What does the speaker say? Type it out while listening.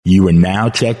You are now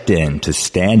checked in to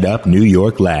Stand Up New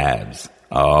York Labs.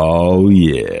 Oh,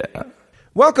 yeah.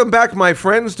 Welcome back, my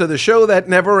friends, to the show that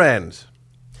never ends.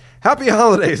 Happy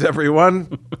holidays,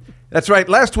 everyone. That's right.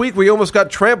 Last week, we almost got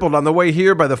trampled on the way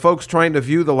here by the folks trying to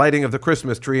view the lighting of the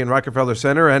Christmas tree in Rockefeller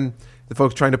Center and the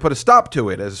folks trying to put a stop to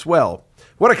it as well.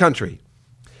 What a country.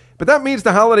 But that means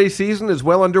the holiday season is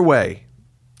well underway.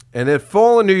 And if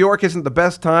fall in New York isn't the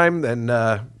best time, then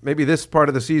maybe this part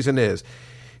of the season is.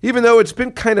 Even though it's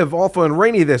been kind of awful and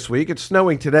rainy this week, it's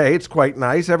snowing today, it's quite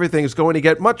nice, everything's going to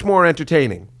get much more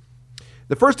entertaining.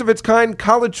 The first of its kind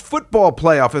college football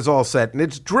playoff is all set, and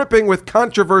it's dripping with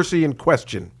controversy and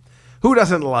question. Who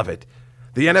doesn't love it?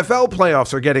 The NFL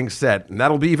playoffs are getting set, and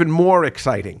that'll be even more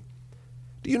exciting.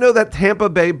 Do you know that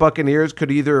Tampa Bay Buccaneers could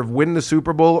either win the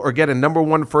Super Bowl or get a number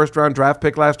 1 first-round draft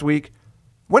pick last week?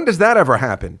 When does that ever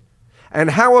happen? And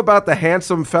how about the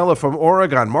handsome fella from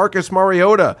Oregon, Marcus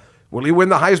Mariota? Will he win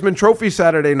the Heisman Trophy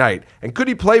Saturday night? And could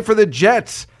he play for the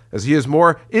Jets? Is he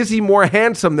more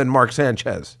handsome than Mark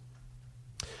Sanchez?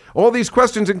 All these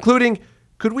questions, including,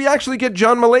 could we actually get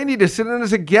John Mulaney to sit in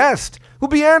as a guest? Will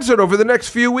be answered over the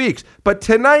next few weeks. But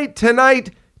tonight,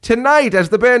 as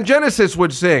the band Genesis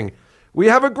would sing, we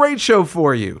have a great show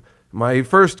for you. My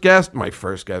first guest of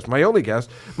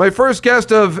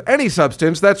any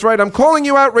substance. That's right, I'm calling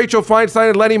you out, Rachel Feinstein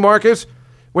and Lenny Marcus.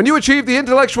 When you achieve the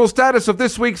intellectual status of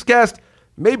this week's guest,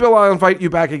 maybe I'll invite you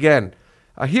back again.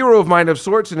 A hero of mine of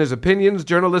sorts in his opinions,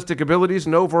 journalistic abilities,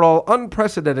 and overall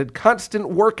unprecedented constant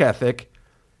work ethic.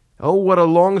 Oh, what a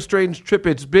long, strange trip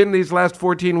it's been these last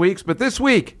 14 weeks. But this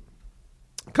week,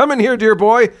 come in here, dear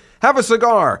boy. Have a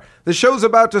cigar. The show's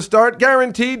about to start,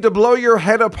 guaranteed to blow your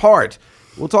head apart.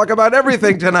 We'll talk about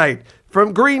everything tonight,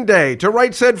 from Green Day to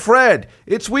Right Said Fred.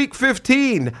 It's week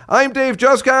 15. I'm Dave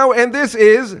Juskow, and this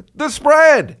is The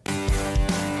Spread.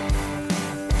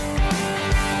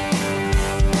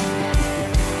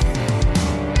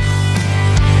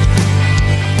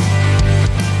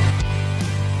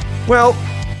 Well,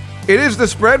 it is The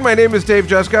Spread. My name is Dave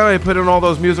Juskow. I put in all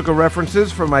those musical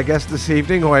references for my guest this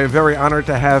evening, who I am very honored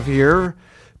to have here.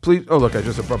 Please. Oh, look, I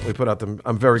just abruptly put out them.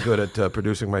 I'm very good at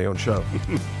producing my own show.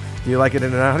 Do you like it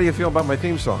in and out? How do you feel about my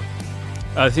theme song?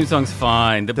 The theme song's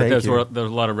fine, but there's you. a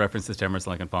lot of references to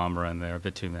Emerson, Lake and Palmer in there, a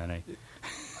bit too many.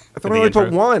 I thought I only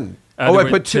put one. I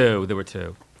put two. There were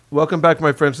two. Welcome back,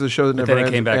 my friends, to the show that But never then it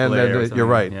ends. came back And later. you're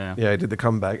right. Yeah, I did the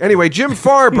comeback. Anyway, Jim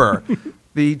Farber,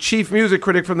 the chief music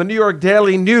critic from the New York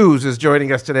Daily News, is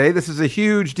joining us today. This is a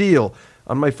huge deal.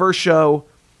 On my first show,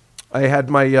 I had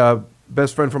my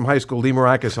best friend from high school, Lee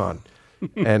Maracus, on.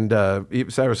 And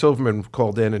Sarah Silverman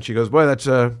called in, and she goes, boy, that's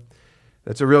a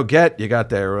real get you got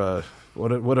there.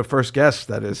 What a first guest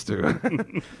that is,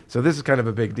 too. So this is kind of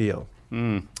a big deal.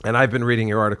 And I've been reading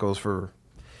your articles for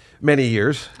many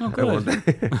years. Oh, good.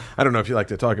 I don't know if you like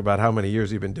to talk about how many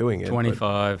years you've been doing it.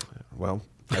 25. Well,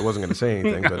 I wasn't going to say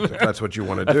anything, but if that's what you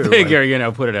want to do. I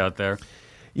figure, put it out there.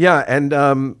 Yeah,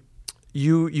 and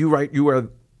you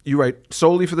write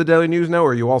solely for the Daily News now,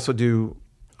 or you also do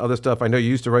other stuff? I know you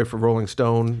used to write for Rolling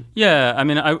Stone. Yeah, I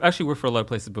mean, I actually worked for a lot of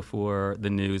places before the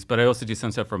news, but I also do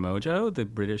some stuff for Mojo, the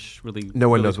British No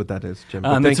one knows what that is, Jim.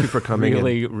 But thank you for coming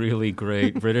really, in. really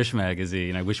great British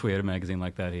magazine. I wish we had a magazine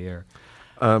like that here.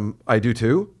 I do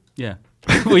too. Yeah.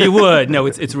 Well, you would. No,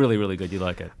 it's really, really good. You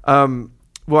like it.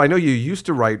 Well, I know you used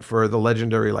to write for the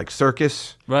legendary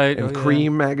Circus and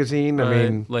Cream magazine. Right. I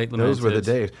mean, those were the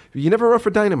days. You never wrote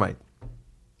for Dynamite.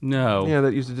 No. Yeah,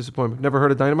 that used to disappoint me. Never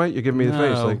heard of Dynamite? You're giving me the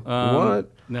face.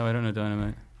 What? No, I don't know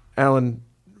Dynamite. Alan,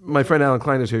 my friend Alan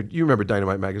Klein is here. You remember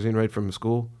Dynamite magazine, right, from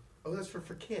school? Oh, that's for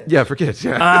kids. Yeah, for kids,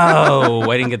 yeah. Oh,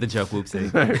 I didn't get the joke.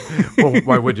 Whoopsie. Well,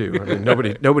 why would you? I mean,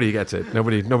 nobody gets it.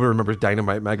 Nobody remembers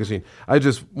Dynamite magazine. I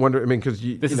just wonder, because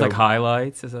This is like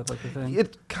highlights? Is that like the thing?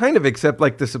 It kind of, except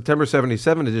the September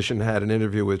 77 edition had an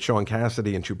interview with Sean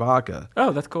Cassidy and Chewbacca.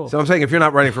 Oh, that's cool. So I'm saying, if you're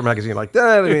not writing for a magazine like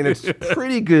that, I mean, it's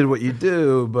pretty good what you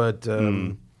do, but,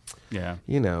 yeah.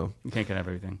 You can't get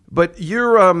everything. But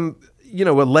you're,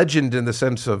 a legend in the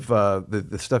sense of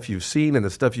the stuff you've seen and the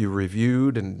stuff you've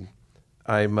reviewed, and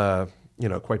I'm,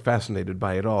 quite fascinated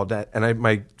by it all.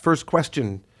 My first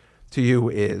question to you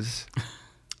is,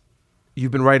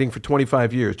 you've been writing for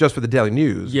 25 years, just for the Daily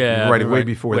News. Yeah. You've been writing way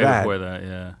before that. Way before that,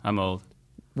 yeah. I'm old.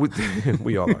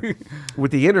 We all are.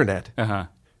 With the internet,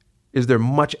 is there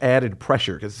much added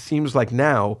pressure? Because it seems like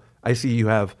now I see you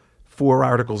have 4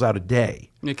 articles out a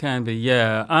day. It can be,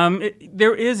 yeah.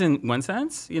 There is in one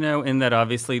sense, in that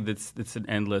obviously it's an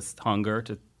endless hunger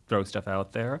to throw stuff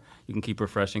out there. You can keep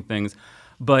refreshing things.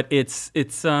 But it's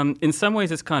in some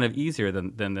ways it's kind of easier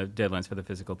than the deadlines for the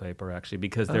physical paper, actually,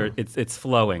 because it's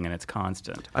flowing and it's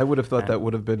constant. I would have thought that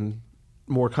would have been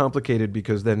more complicated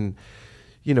because then,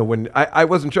 when I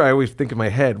wasn't sure. I always think in my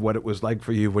head what it was like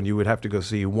for you when you would have to go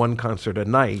see one concert a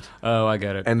night. Oh, I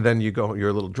get it. And then you're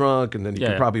a little drunk, and then you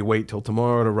can probably wait till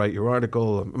tomorrow to write your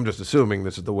article. I'm just assuming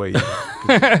this is the way you.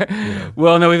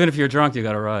 Well, no, even if you're drunk, you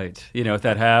got to write, if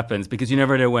that happens, because you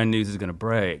never know when news is going to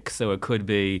break. So it could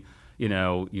be,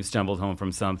 you stumbled home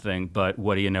from something, but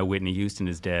what do you know, Whitney Houston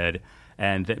is dead.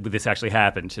 And this actually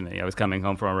happened to me. I was coming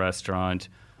home from a restaurant.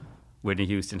 Whitney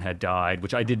Houston had died,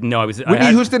 which I didn't know.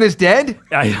 Whitney Houston is dead?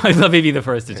 I'd love to be the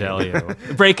first to tell you.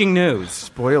 Breaking news.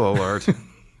 Spoiler alert.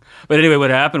 But anyway,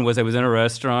 what happened was I was in a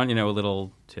restaurant, a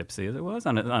little tipsy as it was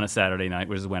on a Saturday night,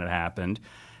 which is when it happened.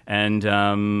 And,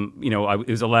 it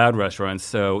was a loud restaurant,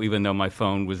 so even though my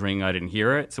phone was ringing, I didn't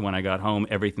hear it. So when I got home,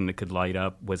 everything that could light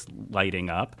up was lighting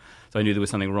up. So I knew there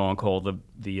was something wrong. Called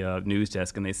the news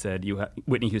desk, and they said,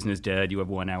 Whitney Houston is dead. You have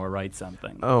 1 hour, write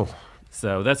something. Oh.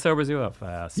 So that sobers you up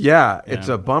fast. Yeah, it's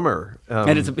a bummer.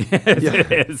 And it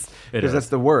is. Because that's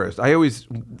the worst. I always,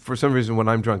 for some reason, when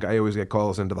I'm drunk, I always get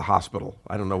calls into the hospital.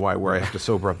 I don't know why, where I have to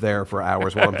sober up there for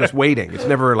hours while I'm just waiting. It's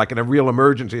never like in a real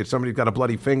emergency. It's somebody's got a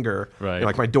bloody finger, right.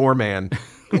 Like my doorman.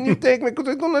 Can you take me? Because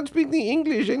I do not speak the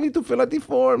English. I need to fill out the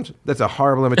forms. That's a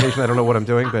horrible imitation. I don't know what I'm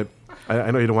doing, but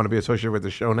I know you don't want to be associated with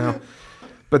the show now.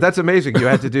 But that's amazing. You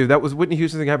had to do that. Was Whitney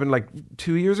Houston thing happened like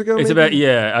 2 years ago? It's maybe?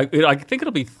 I think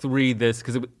it'll be 3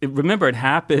 because remember it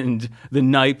happened the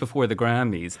night before the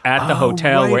Grammys at the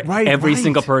hotel where every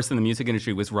single person in the music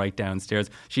industry was right downstairs.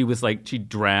 She was she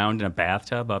drowned in a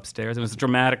bathtub upstairs. It was a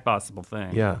dramatic possible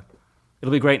thing. Yeah,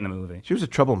 it'll be great in the movie. She was a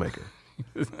troublemaker.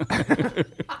 I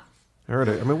heard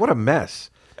it. I mean, what a mess.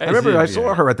 I remember I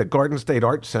saw her at the Garden State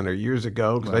Arts Center years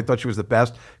ago because I thought she was the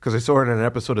best because I saw her in an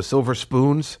episode of Silver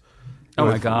Spoons. Oh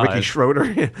my God! Ricky Schroeder,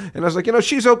 and I was like,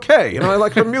 she's okay. I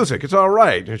like her music; it's all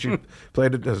right. And she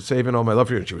played it as "Saving All My Love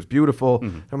for You," and she was beautiful.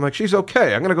 Mm-hmm. I'm like, she's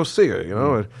okay. I'm gonna go see her.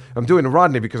 Mm-hmm. I'm doing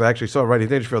Rodney because I actually saw Rodney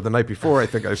Dangerfield the night before. I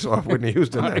think I saw Whitney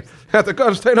Houston at the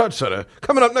Garden State Arts Center.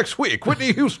 Coming up next week,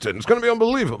 Whitney Houston. It's gonna be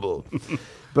unbelievable.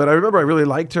 But I remember I really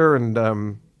liked her, and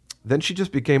then she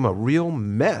just became a real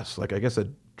mess. Like I guess a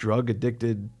drug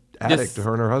addicted addict to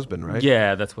her and her husband, right?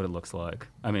 Yeah, that's what it looks like.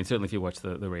 I mean, certainly if you watch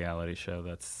the reality show,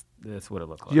 that's what it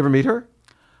looked like. Did you ever meet her?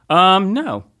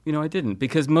 No. I didn't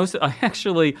because she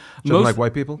doesn't like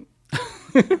white people?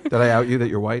 Did I out you that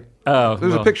you're white? Oh,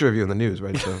 there's a picture of you in the news,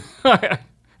 right? So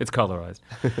it's colorized.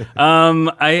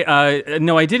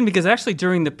 No, I didn't because actually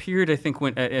during the period I think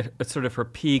when at sort of her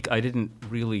peak, I didn't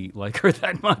really like her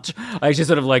that much. I actually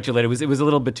sort of liked her later. It was a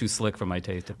little bit too slick for my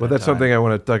taste. Well, that's something I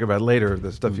want to talk about later.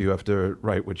 The stuff you have to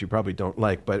write, which you probably don't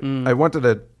like. But I wanted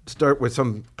to start with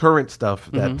some current stuff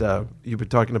that you've been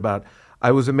talking about.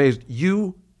 I was amazed.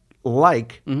 You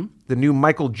like the new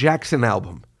Michael Jackson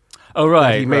album. Oh,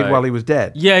 right. That he made while he was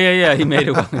dead. Yeah. He made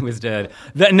it while he was dead.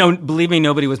 Believe me,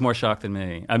 nobody was more shocked than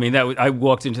me. I mean, I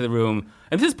walked into the room,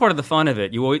 and this is part of the fun of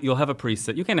it. You'll have a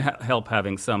preset. You can help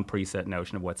having some preset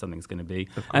notion of what something's going to be.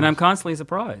 And I'm constantly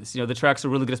surprised. The tracks are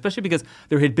really good, especially because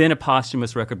there had been a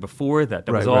posthumous record before that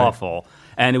was awful.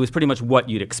 And it was pretty much what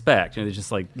you'd expect. They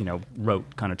just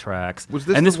wrote kind of tracks. Was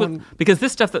this one? Because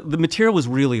this stuff, the material was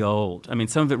really old. I mean,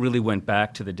 some of it really went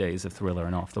back to the days of Thriller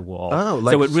and Off the Wall. Oh,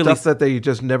 like so stuff that they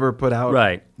just never put out.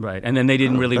 Right. And then they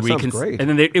didn't really reconsider. And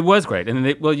then it was great. And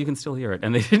then you can still hear it.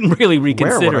 And they didn't really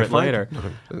reconsider it later.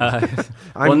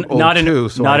 I'm old not too,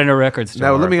 in a record store.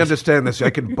 Now let me understand this.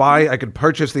 I could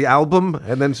purchase the album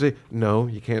and then say, no,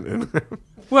 you can't.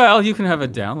 Well, you can have a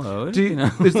download.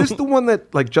 Is this the one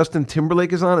that Justin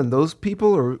Timberlake is on and those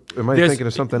people, or am I thinking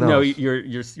of something else? No,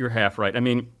 you're half right. I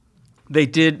mean, they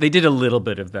did a little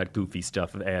bit of that goofy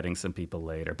stuff of adding some people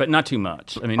later, but not too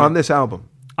much. I mean, on this album.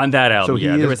 On that album,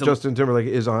 so Justin Timberlake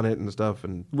is on it and stuff,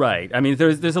 and right. I mean,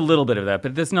 there's a little bit of that,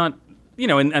 but there's not.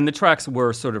 And the tracks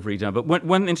were sort of redone. But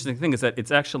one interesting thing is that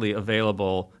it's actually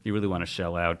available, if you really want to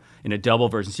shell out, in a double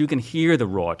version. So you can hear the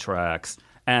raw tracks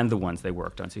and the ones they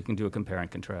worked on. So you can do a compare and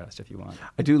contrast if you want.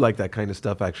 I do like that kind of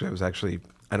stuff, actually.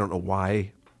 I don't know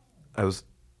why. I was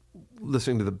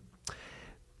listening to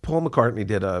Paul McCartney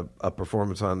did a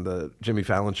performance on the Jimmy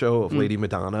Fallon show of Lady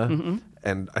Madonna,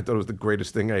 and I thought it was the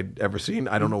greatest thing I'd ever seen.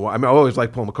 I don't know why. I mean, I always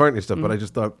liked Paul McCartney stuff, but I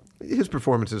just thought his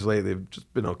performances lately have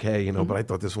just been okay, But I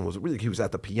thought this one was really. He was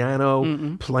at the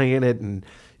piano playing it, and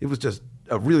it was just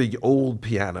a really old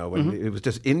piano, and it was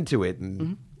just into it,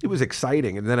 and it was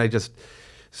exciting. And then I just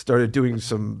started doing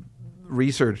some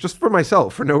research just for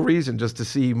myself for no reason, just to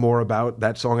see more about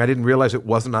that song. I didn't realize it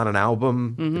wasn't on an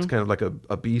album. It's kind of like a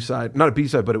B-side, not a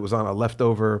B-side, but it was on a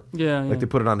leftover. Like they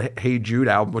put it on Hey Jude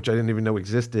album, which I didn't even know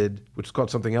existed, which is called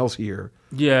something else here.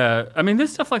 Yeah, I mean,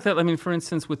 there's stuff like that. I mean, for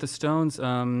instance, with the Stones,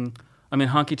 I mean,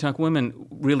 Honky Tonk Women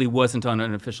really wasn't on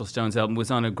an official Stones album. It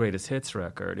was on a greatest hits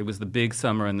record. It was the big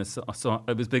summer in the song.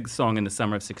 It was big song in the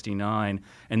summer of ¡69,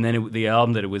 and then the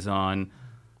album that it was on.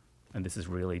 And this is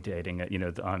really dating it.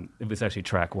 It was actually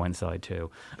track 1, side 2.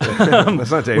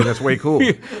 That's not dating. That's way cool.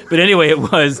 But anyway, it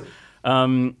was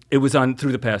on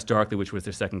Through the Past Darkly, which was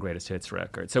their second greatest hits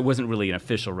record. So it wasn't really an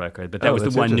official record, but that was the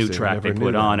one new track they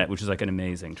put on it, which was like an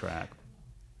amazing track.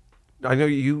 I know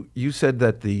you said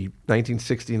that the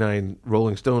 1969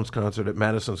 Rolling Stones concert at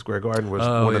Madison Square Garden was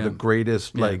one of the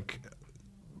greatest like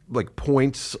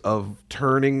points of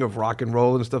turning of rock and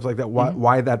roll and stuff like that.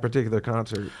 Why that particular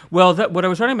concert? Well, what I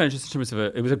was writing about just in terms of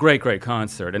it was a great great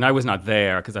concert, and I was not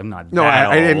there because I'm not. No, that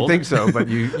I old. didn't think so. But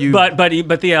you. but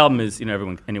the album is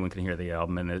anyone can hear the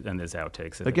album, and there's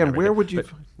outtakes. Again, where would you?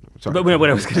 But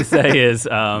what I was going to say is.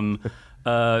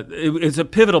 It's a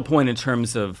pivotal point in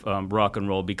terms of rock and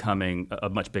roll becoming a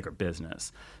much bigger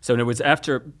business. So it was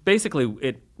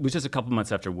it was just a couple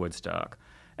months after Woodstock.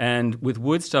 And with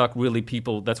Woodstock, really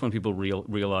that's when people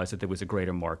realized that there was a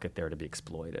greater market there to be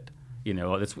exploited.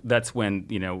 That's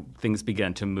when, things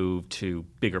began to move to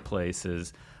bigger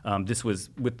places. This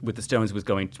was, with the Stones, was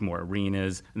going to more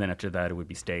arenas, and then after that it would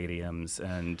be stadiums,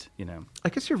 and, I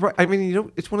guess you're right. I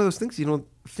mean, it's one of those things you don't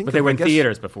think But they were in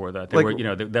theaters before that.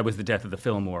 That was the death of the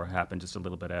Fillmore happened just a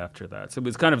little bit after that. So it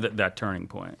was kind of that turning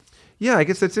point. Yeah, I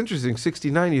guess that's interesting.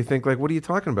 69, you think, like, what are you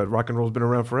talking about? Rock and roll's been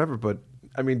around forever, but,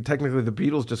 I mean, technically the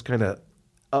Beatles just kind of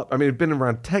it'd been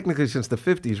around technically since the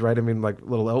 50s, right? I mean, like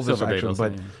little Elvis Silver action,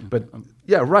 Beatles, but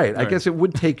yeah, right. I guess it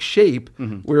would take shape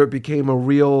where it became a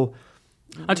real.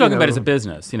 I'm talking about as a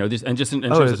business, just in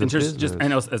terms business.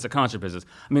 and as a concert business.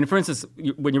 I mean, for instance,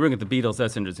 when you bring up the Beatles,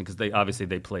 that's interesting because they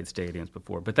played stadiums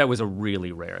before, but that was a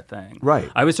really rare thing.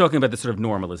 Right. I was talking about the sort of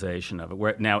normalization of it,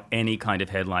 where now any kind of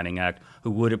headlining act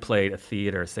who would have played a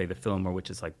theater, say the Fillmore, which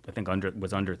is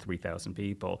was under 3,000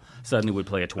 people, suddenly would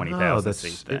play a 20,000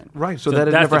 seat thing. Right. So that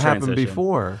had never happened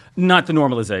before. Not the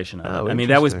normalization of it. I mean,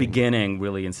 that was interesting. beginning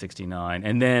really in '69,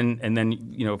 and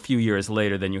then a few years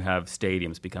later, then you have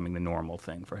stadiums becoming the normal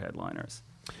thing for headliners.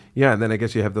 Yeah, and then I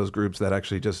guess you have those groups that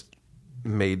actually just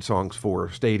made songs for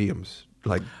stadiums,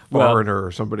 like Foreigner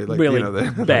or somebody like really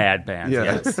bad bands. Yeah.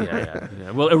 Yes, yeah.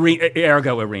 Well,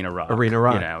 ergo Arena Rock. Arena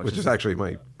Rock, which is actually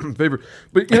my favorite.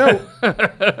 But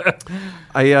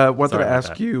I wanted to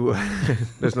ask you.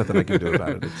 There's nothing I can do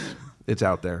about it. It's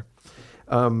out there.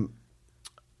 I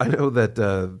know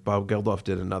that Bob Geldof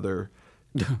did another.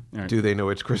 Right. Do They Know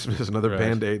It's Christmas? Another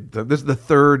Band-Aid. This is the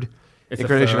third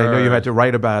incarnation. I know you had to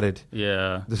write about it.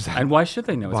 Yeah. And why should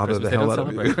they know it's Christmas? They don't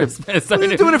celebrate Christmas.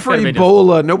 He's doing it for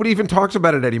Ebola. Nobody even talks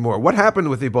about it anymore. What happened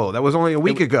with Ebola? That was only a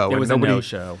week ago. It was a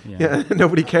no-show. Yeah,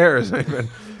 nobody cares.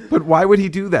 But why would he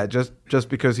do that? Just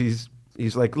because he's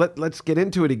like, let's get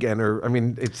into it again? Or, I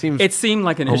mean, it seemed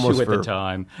like an issue at the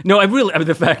time. No,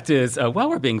 the fact is, while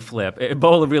we're being flip,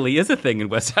 Ebola really is a thing in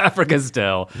West Africa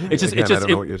still. Yeah, I don't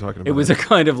know what you're talking about. It was a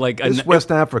kind of like... It's West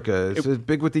Africa. Is it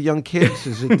big with the young kids?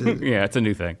 Is it? Yeah, it's a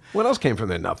new thing. What else came from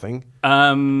there? Nothing.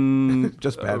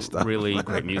 Just bad stuff. Really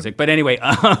great music. But anyway,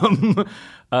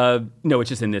 no, it's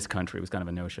just in this country. It was kind of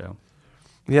a no-show.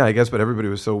 Yeah, I guess, but everybody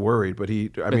was so worried. But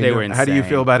they were insane. How do you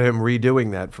feel about him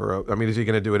redoing that is he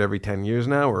going to do it every 10 years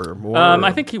now or more?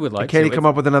 I think he would like to. Can he come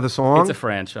up with another song? It's a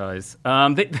franchise.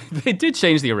 They did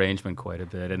change the arrangement quite a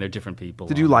bit, and they're different people.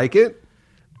 Did you like it?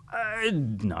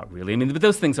 Not really. I mean, but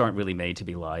those things aren't really made to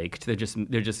be liked. They're just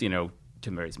to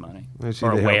raise money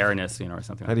or awareness, or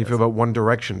something. How do you feel about One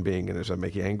Direction being in it? Does that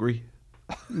make you angry?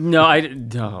 No, I'd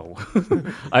say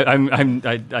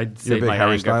you're a big my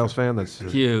Harry anger. Styles fan. That's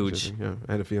huge. Yeah,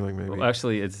 I had a feeling maybe. Well,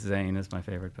 actually, it's Zayn is my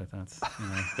favorite, but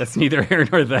that's neither here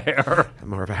nor there. I'm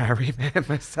more of a Harry man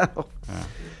myself.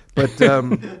 But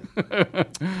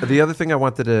the other thing I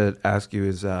wanted to ask you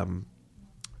is, I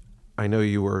know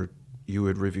you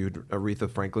had reviewed Aretha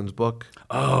Franklin's book.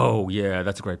 Oh, yeah,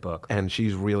 that's a great book. And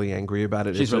she's really angry about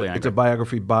it. She's really angry. It's a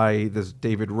biography by this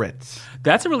David Ritz.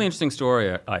 That's a really interesting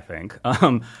story, I think.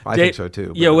 I think so,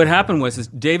 too. Yeah, what happened was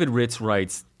David Ritz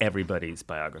writes everybody's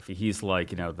biography. He's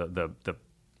like,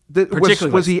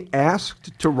 was he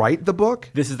asked to write the book?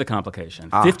 This is the complication.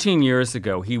 15 years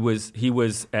ago, he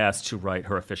was asked to write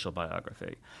her official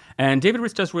biography. And David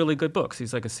Ritz does really good books.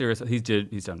 He's like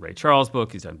he's done Ray Charles'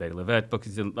 book, he's done Betty LaVette books,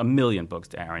 he's done a million books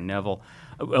to Aaron Neville.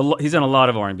 He's done a lot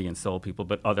of R&B and soul people,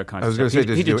 but other kinds of stuff. I was going to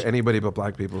say, did he do anybody but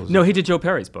black people? No, he did Joe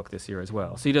Perry's book this year as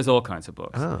well. So he does all kinds of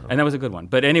books. Oh. And that was a good one.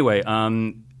 But anyway,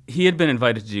 he had been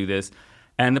invited to do this,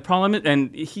 and the problem is,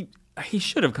 and he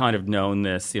should have kind of known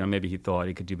this, maybe he thought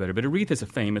he could do better, but Aretha's a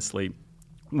famously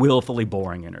willfully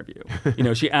boring interview.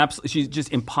 She's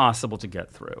just impossible to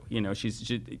get through.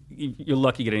 You're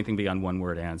lucky to get anything beyond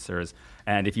one-word answers,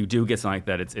 and if you do get something like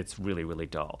that, it's really, really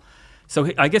dull. So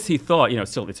I guess he thought,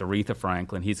 still it's Aretha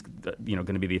Franklin. He's, going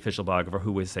to be the official biographer.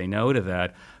 Who would say no to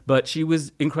that? But she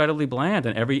was incredibly bland,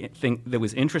 and everything that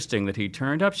was interesting that he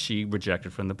turned up, she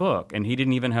rejected from the book. And he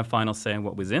didn't even have final say on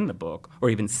what was in the book, or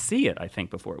even see it, I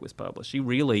think, before it was published. She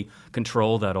really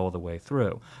controlled that all the way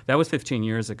through. That was 15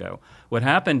 years ago. What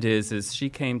happened is she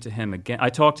came to him again. I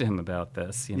talked to him about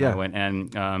this,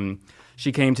 and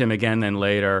she came to him again then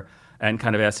later, and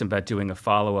kind of asked him about doing a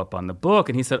follow-up on the book.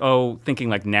 And he said, thinking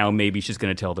like now maybe she's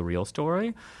going to tell the real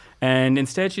story. And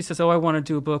instead she says, I want to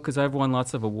do a book because I've won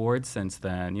lots of awards since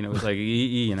then. It was like,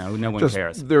 no one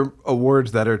cares. They're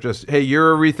awards that are just, hey,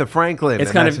 you're Aretha Franklin.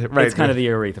 It's kind of the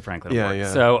Aretha Franklin award.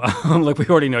 Yeah. So we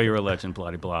already know you're a legend,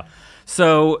 blah, blah, blah.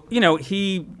 So,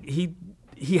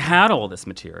 he had all this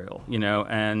material,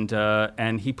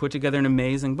 and he put together an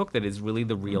amazing book that is really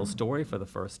the real story for the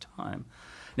first time.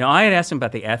 Now, I had asked him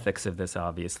about the ethics of this,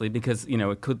 obviously, because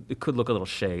it could look a little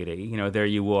shady. There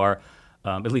you are,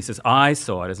 at least as I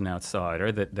saw it as an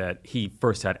outsider, that he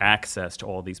first had access to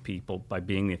all these people by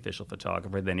being the official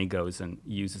photographer. Then he goes and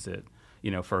uses it,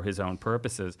 for his own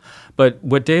purposes. But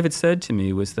what David said to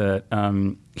me was that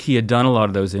he had done a lot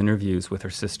of those interviews with her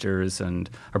sisters and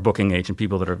her booking agent,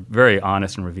 people that are very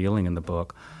honest and revealing in the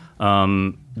book,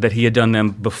 that he had done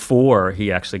them before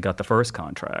he actually got the first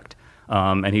contract.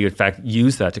 And he, in fact,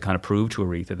 used that to kind of prove to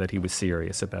Aretha that he was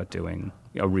serious about doing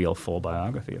a real full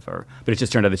biography of her. But it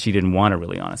just turned out that she didn't want a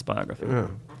really honest biography. Yeah.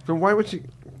 So why would she?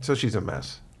 So she's a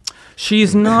mess.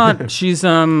 She's not. She's.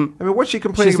 I mean, what's she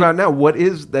complaining about now? What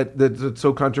is that's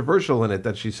so controversial in it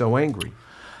that she's so angry?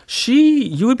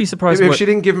 You would be surprised. If she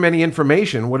didn't give him any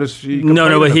information, what is she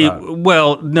complaining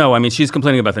about? I mean, she's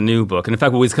complaining about the new book. And in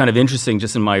fact, what was kind of interesting,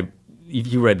 just in my, if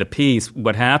you read the piece,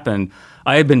 what happened,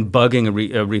 I had been bugging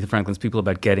Aretha Franklin's people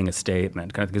about getting a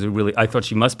statement, kind of because I thought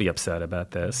she must be upset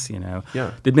about this, Yeah.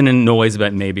 There'd been a noise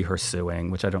about maybe her suing,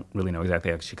 which I don't really know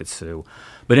exactly how she could sue.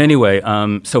 But anyway,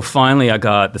 so finally I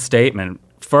got the statement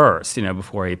first,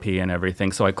 before AP and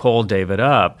everything. So I called David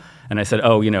up and I said,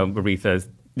 Aretha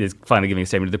is finally giving a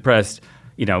statement to the press.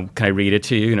 Can I read it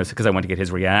to you? Because I want to get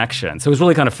his reaction. So it was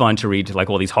really kind of fun to read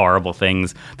all these horrible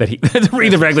things that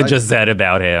Aretha Franklin just said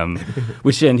about him,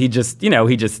 which then he just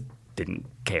didn't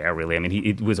care really. I mean,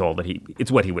 it was all that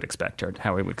it's what he would expect her,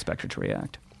 how he would expect her to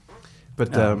react.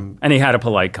 But and he had a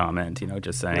polite comment,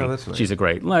 just saying that's nice. She's a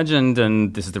great legend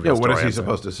and this is the real story. What is he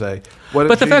supposed to say?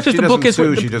 But the fact is, the book is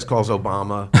she just calls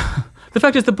Obama. The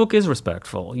fact is, the book is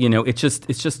respectful. It's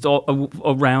just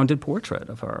a rounded portrait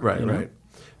of her. Right, right.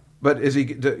 But is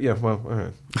he? Yeah. Well, all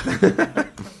right.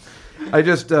 I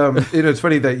just, it's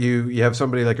funny that you have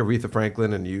somebody like Aretha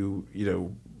Franklin, and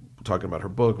you talking about her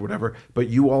book, or whatever. But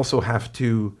you also have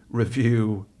to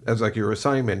review as like your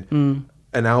assignment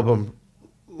an album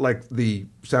like the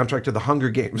soundtrack to the Hunger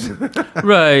Games.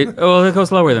 Right. Well, it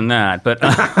goes lower than that, but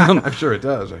I'm sure it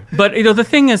does. But the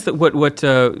thing is that what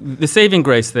the saving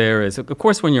grace there is, of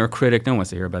course, when you're a critic, no one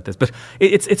wants to hear about this, but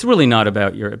it's really not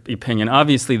about your opinion.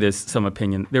 Obviously, there is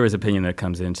opinion that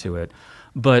comes into it,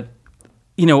 but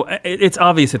it's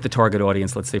obvious that the target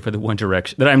audience, let's say for the One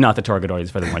Direction, that I'm not the target audience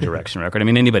for the One Direction record. I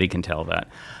mean, anybody can tell that,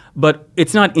 but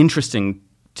it's not interesting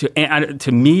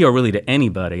to me or really to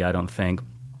anybody, I don't think,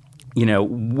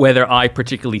 whether I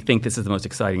particularly think this is the most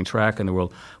exciting track in the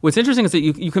world. What's interesting is that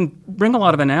you can bring a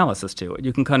lot of analysis to it.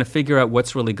 You can kind of figure out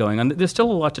what's really going on. There's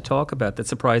still a lot to talk about that's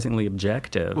surprisingly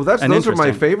objective. Well, those are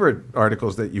my favorite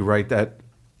articles that you write that,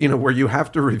 where you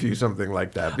have to review something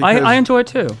like that. I enjoy it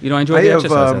too. I enjoy the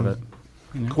exercise of it.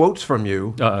 Quotes from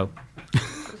you. Uh-oh.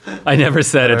 I never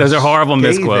said it. Those are horrible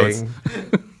misquotes.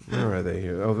 Where are they?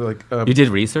 Oh, they're like you did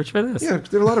research for this? Yeah,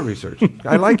 did a lot of research.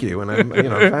 I like you, and I'm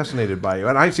fascinated by you.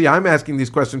 And I'm asking these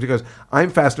questions because I'm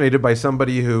fascinated by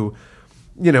somebody who,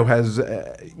 has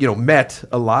met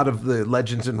a lot of the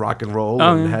legends in rock and roll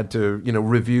had to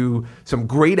review some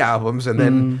great albums, and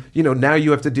then now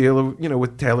you have to deal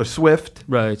with Taylor Swift,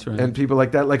 right, and people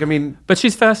like that. Like, I mean, but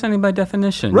she's fascinating by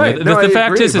definition, right? The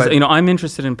fact is I'm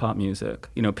interested in pop music,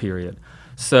 period.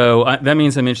 So that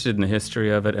means I'm interested in the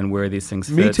history of it and where these things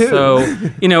fit. Me too. So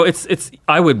it's.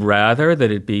 I would rather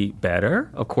that it be better.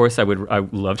 Of course, I would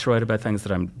love to write about things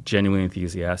that I'm genuinely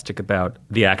enthusiastic about,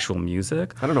 the actual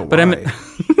music. I don't know but why.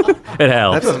 It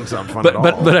helps. That doesn't sound fun at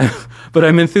all. But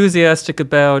I'm enthusiastic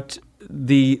about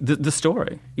the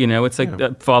story. It's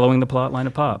like following the plot line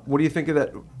of pop. What do you think of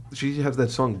that? She has that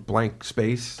song "Blank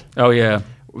Space." Oh yeah,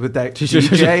 with that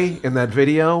DJ in that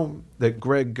video that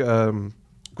Greg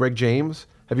James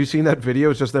Have you seen that video?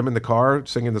 It's just them in the car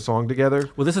singing the song together.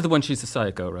 Well, this is the one she's a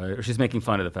psycho, right? Or she's making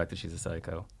fun of the fact that she's a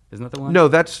psycho. Isn't that the one? No,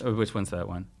 that's... Or which one's that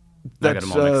one? I got That's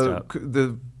them all mixed up.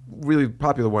 the really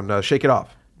popular one, Shake It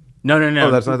Off. No.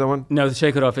 Oh, that's not that one? No, the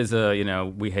Shake It Off is a,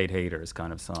 we hate haters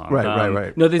kind of song.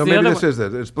 Right. No, maybe other this is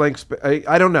it. It's Blank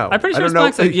I don't know. I'm pretty sure I it's don't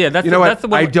Blank know. Space. Yeah, that's you know what? that's the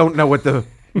one. I don't know what the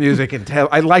music entails.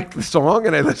 I like the song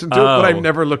and I listen to it, but I'm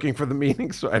never looking for the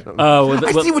meaning, so I don't know.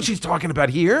 I see what she's talking about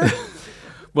here.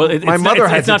 Well, my mother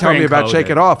had to tell me about encoded. Shake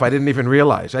It Off. I didn't even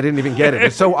realize. I didn't even get it.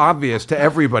 It's so obvious to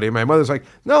everybody. My mother's like,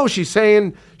 no, she's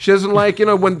saying she doesn't like,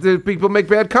 when the people make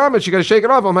bad comments, you got to shake it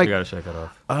off. I'm like, you got to shake it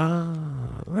off.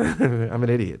 I'm an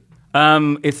idiot.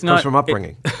 It's not Comes from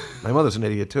upbringing. My mother's an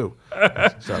idiot too.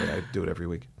 Sorry, I do it every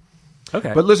week.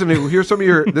 Okay. But listen, here's some of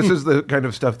your, this is the kind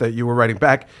of stuff that you were writing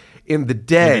back in the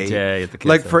day. At the kids'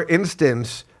 like, show. for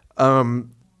instance,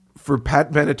 for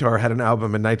Pat Benatar had an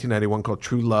album in 1991 called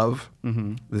True Love.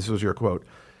 Mm-hmm. This was your quote.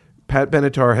 Pat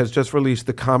Benatar has just released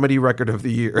the comedy record of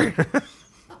the year.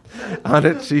 On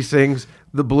it, she sings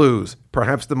The Blues,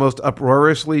 perhaps the most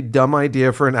uproariously dumb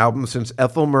idea for an album since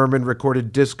Ethel Merman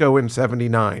recorded Disco in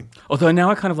 79. Although now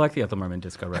I kind of like the Ethel Merman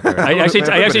disco record. I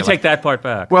actually take that part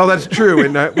back. Well, that's true.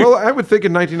 And well, I would think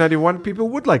in 1991, people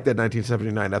would like that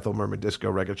 1979 Ethel Merman disco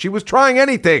record. She was trying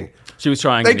anything. She was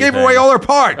trying. They gave away all her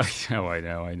parts. Oh, I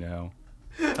know.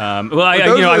 Well,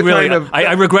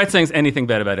 I regret saying anything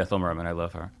bad about Ethel Merman. I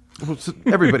love her. Well,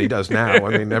 everybody does now.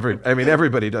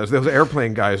 Everybody does. Those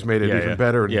Airplane guys made it even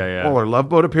better. And all her Love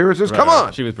Boat appearances. Right, Come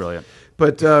on, she was brilliant.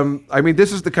 But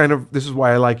this is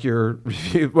why I like your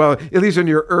review. Well, at least in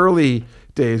your early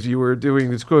days, you were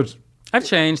doing these quotes. I've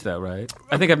changed though, right?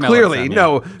 I think I've clearly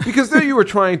no, because there you were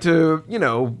trying to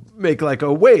make like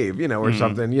a wave, or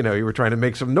something. You were trying to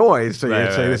make some noise, so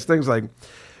you'd say these things like,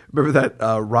 remember that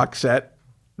Roxette?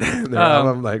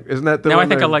 Album, like, isn't that the now one? I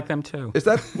think I like them too. Is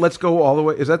that Let's Go All the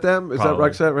Way? Is that them? Is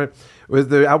Probably. that Roxette? Right.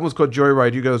 The album was called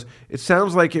Joyride. You goes, it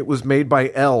sounds like it was made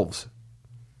by elves.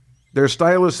 Their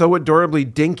style is so adorably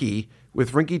dinky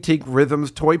with rinky-tink rhythms,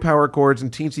 toy power chords,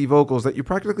 and teensy vocals that you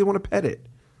practically want to pet it.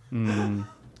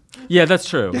 Yeah, that's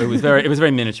true. It was very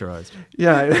miniaturized.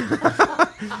 Yeah.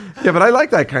 Yeah, but I like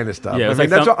that kind of stuff. Yeah,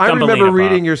 I remember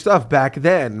reading your stuff back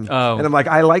then, and I'm like,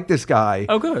 I like this guy.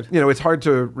 Oh, good. It's hard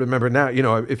to remember now.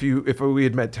 If we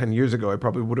had met 10 years ago, I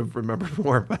probably would have remembered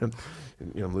more. But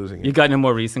I'm losing it. You got no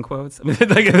more recent quotes? I mean,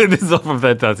 this is all from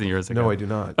 1,000 years ago. No, I do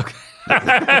not. Okay.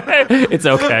 It's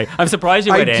okay. I'm surprised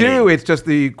you had any. I do. It's just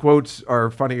the quotes are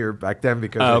funnier back then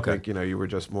because I think you were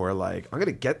just more like, I'm going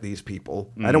to get these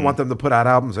people. I don't want them to put out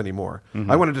albums anymore.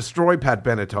 I want to destroy Pat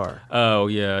Benatar. Oh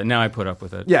yeah. Now I put up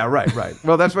with it. Yeah. Right.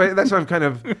 Well, that's why I'm kind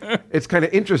of. It's kind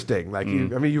of interesting. Like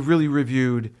you really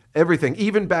reviewed everything.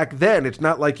 Even back then, it's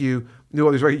not like you knew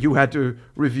all these. Right. You had to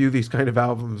review these kind of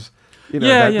albums.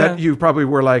 That you probably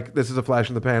were like, this is a flash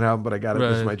in the pan album, but I got it.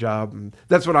 This is my job. And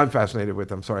that's what I'm fascinated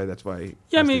with. I'm sorry. That's why.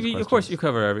 Yeah, maybe. Of course, you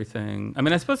cover everything. I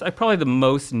mean, I suppose probably the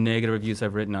most negative reviews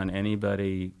I've written on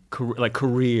anybody,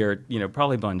 career,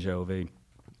 probably Bon Jovi.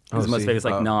 His most famous,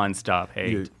 nonstop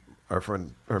hate. Our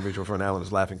mutual friend Alan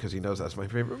is laughing because he knows that's my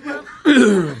favorite.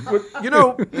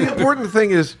 The important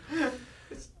thing is.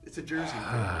 It's a Jersey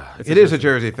thing. It is a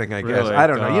Jersey thing, I guess. Really? I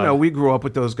don't know. We grew up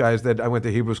with those guys that I went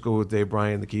to Hebrew school with Dave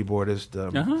Bryan, the keyboardist.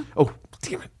 Oh,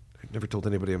 damn it. I never told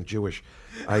anybody I'm Jewish.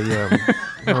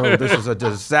 This is a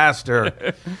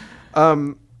disaster.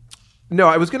 No,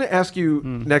 I was going to ask you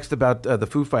next about the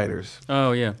Foo Fighters.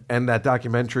 Oh, yeah. And that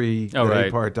documentary, the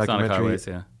 8-part documentary. Sonic Highways,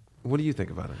 yeah. What do you think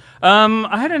about it?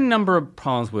 I had a number of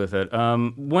problems with it.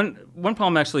 One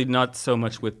problem actually not so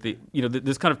much with the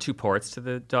there's kind of two parts to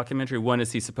the documentary. One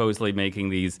is he's supposedly making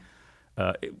these.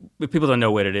 If people don't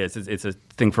know what it is, it's a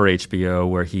thing for HBO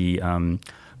where he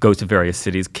goes to various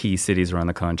cities, key cities around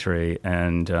the country,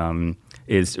 and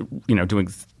is doing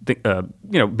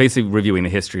basically reviewing the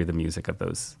history of the music of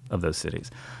those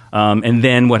cities. And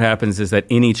then what happens is that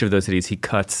in each of those cities he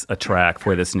cuts a track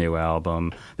for this new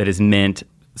album that is meant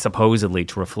supposedly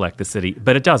to reflect the city,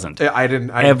 but it doesn't. I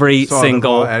didn't I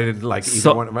didn't like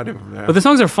either one of them. But the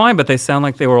songs are fine, but they sound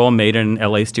like they were all made in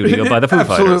an LA studio by the Foo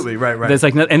Fighters. Absolutely, right. There's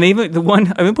and even the one,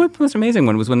 the most amazing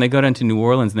one was when they go down to New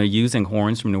Orleans and they're using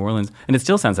horns from New Orleans, and it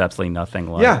still sounds absolutely nothing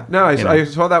like. Yeah, no, I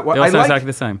saw that one. They all sound exactly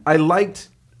the same. I liked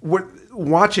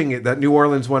watching it, that New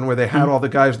Orleans one where they had all the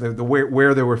guys,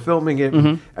 where they were filming it.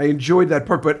 I enjoyed that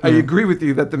part, but I agree with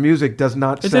you that the music does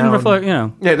not sound... It didn't reflect,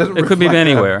 Yeah, it doesn't It could be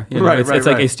anywhere. It's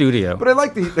like a studio. But I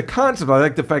like the concept. I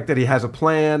like the fact that he has a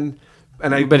plan,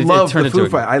 and I But love the Foo a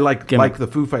Fighters. I like gimmick. the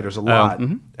Foo Fighters a lot.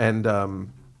 And I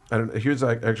don't. Here's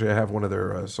actually, I have one of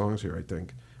their songs here, I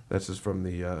think. This is from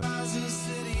the...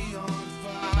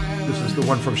 this is the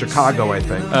one from Chicago, I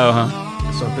think. Oh, huh.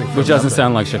 Something from Which doesn't nothing.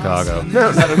 sound like Chicago.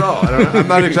 No, not at all. I'm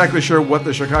not exactly sure what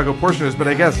the Chicago portion is, but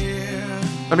I guess.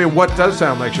 I mean, what does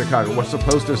sound like Chicago? What's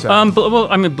supposed to sound?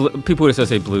 People would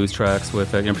associate blues tracks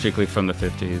with it, particularly from the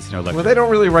 50s. Like Well, they don't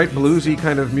really write bluesy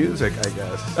kind of music, I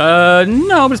guess.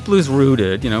 No, but it's blues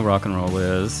rooted. Rock and roll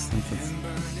is.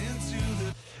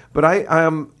 But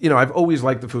I've always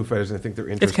liked the Foo Fighters, and I think they're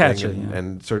interesting. catchy,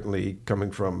 and certainly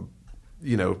coming from,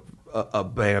 a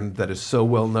band that is so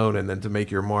well known, and then to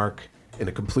make your mark in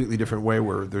a completely different way,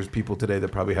 where there's people today that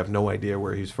probably have no idea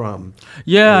where he's from.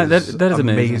 Yeah, that is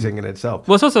amazing in itself.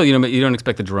 Well, it's also you don't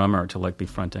expect the drummer to be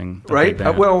fronting, the Right?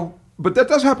 big band. But that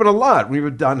does happen a lot. We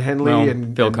have Don Henley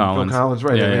and Phil Collins.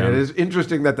 Right? Yeah, I mean, yeah. it is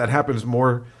interesting that happens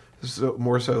more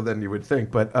so than you would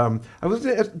think. But I was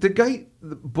the guy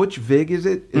Butch Vig, is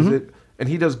it? And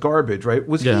he does Garbage, right?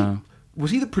 Was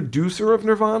he the producer of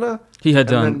Nirvana? He had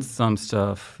done some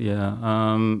stuff,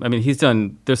 yeah. He's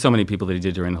done. There's so many people that he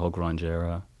did during the whole grunge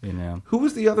era. Who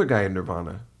was the other guy in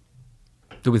Nirvana?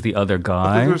 Who was the other I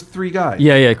guy? think there was 3 guys.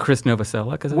 Yeah, Chris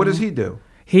Novoselic. What does he do?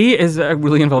 He is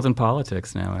really involved in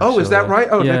politics now. Actually. Oh, is that right?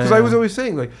 Oh, yeah. because I was always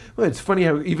saying, it's funny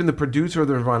how even the producer of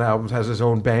the Nirvana albums has his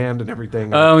own band and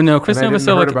everything. Oh no, Chris and I Novoselic.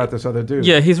 didn't heard about this other dude.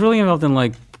 Yeah, he's really involved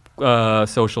in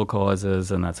social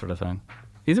causes and that sort of thing.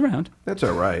 He's around. That's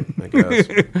all right, I guess.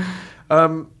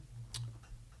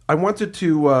 I wanted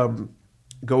to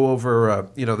go over.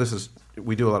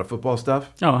 We do a lot of football stuff.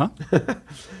 Oh, huh.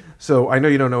 So I know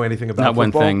you don't know anything about Not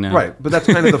one football. thing, no. Right? But that's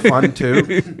kind of the fun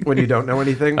too, when you don't know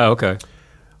anything. Oh, okay.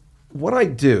 What I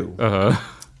do Uh-huh.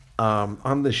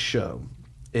 on this show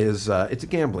is it's a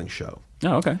gambling show.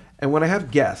 Oh, okay. And when I have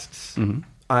guests,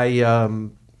 I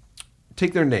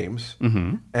take their names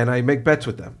and I make bets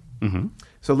with them. Mm-hmm.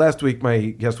 So last week my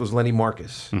guest was Lenny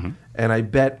Marcus, and I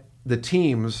bet the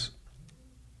teams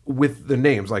with the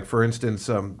names. Like for instance,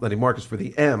 Lenny Marcus for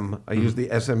the M, I use the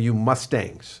SMU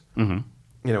Mustangs. And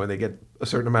they get a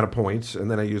certain amount of points, and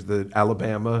then I use the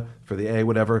Alabama for the A,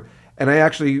 whatever. And I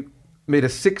actually made a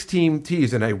 6-team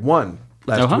tease, and I won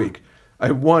last week. I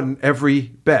won every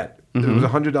bet. It was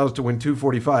 $100 to win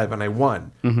 $245, and I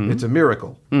won. It's a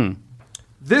miracle.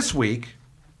 This week,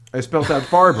 I spelled out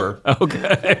Farber.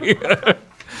 Okay.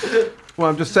 Well,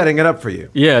 I'm just setting it up for you.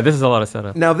 Yeah, this is a lot of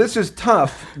setup. Now, this is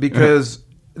tough because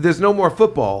there's no more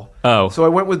football. Oh. So I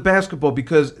went with basketball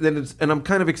because and I'm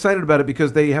kind of excited about it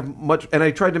because they have much, and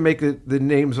I tried to make the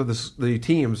names of the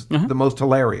teams the most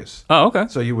hilarious. Oh, okay.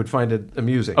 So you would find it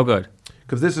amusing. Oh, good.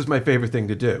 Because this is my favorite thing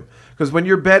to do. Because when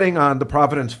you're betting on the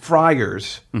Providence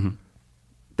Friars,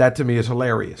 that to me is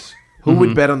hilarious. Who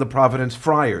would bet on the Providence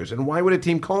Friars? And why would a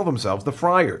team call themselves the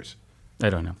Friars? I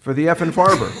don't know. For the F and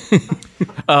Farber.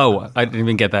 Oh, I didn't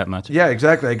even get that much. Yeah,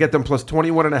 exactly. I get them plus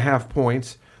 21.5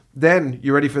 points. Then,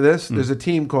 you ready for this? There's a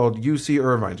team called UC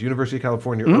Irvine, University of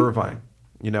California, Irvine.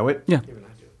 You know it? Yeah.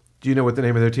 Do you know what the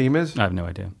name of their team is? I have no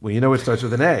idea. Well, you know it starts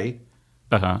with an A.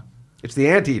 Uh-huh. It's the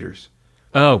Anteaters.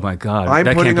 Oh, my God. I'm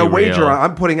That putting can't a be wager real. on.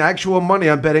 I'm putting actual money.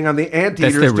 I'm betting on the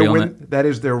Anteaters their to real win. name? That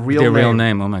is their real Their name. real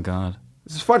name. Oh, my God.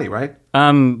 This is funny, right?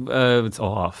 It's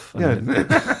off. Yeah.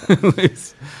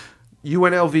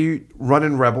 UNLV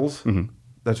Runnin' Rebels.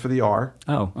 That's for the R.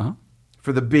 Oh, uh-huh.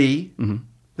 For the B.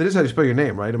 That is how you spell your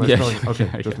name, right? Am I Yeah, spelling? yeah, Okay,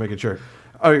 yeah, just yeah. making sure.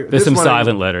 All right, There's this some one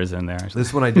silent letters in there.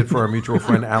 This one I did for our mutual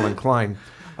friend Alan Klein.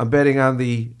 I'm betting on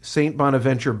the St.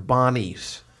 Bonaventure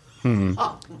Bonnies.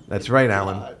 That's right,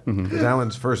 Alan. Because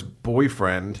Alan's first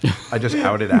boyfriend, I just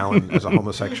outed Alan as a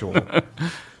homosexual,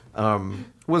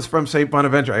 was from St.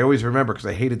 Bonaventure. I always remember because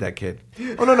I hated that kid.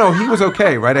 Oh, no, he was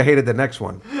okay, right? I hated the next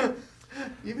one.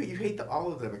 You hate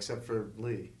all of them except for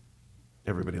Lee.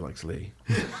 Everybody likes Lee.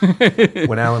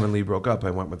 When Alan and Lee broke up,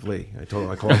 I went with Lee. I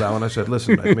called Alan. I said,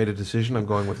 "Listen, I've made a decision. I'm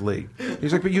going with Lee."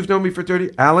 He's like, "But you've known me for 30."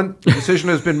 Alan, the decision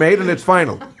has been made and it's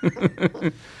final.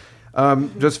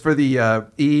 Just for the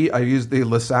E, I used the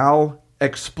LaSalle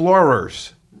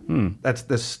Explorers. That's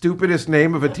the stupidest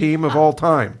name of a team of all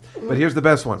time. But here's the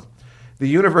best one. The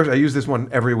university. I use this one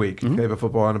every week. They have a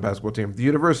football and a basketball team. The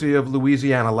University of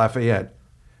Louisiana Lafayette.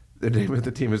 The name of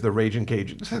the team is the Raging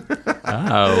Cajuns.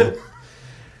 Oh.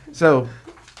 So,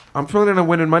 I'm planning on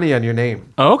winning money on your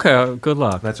name. Oh, okay. Good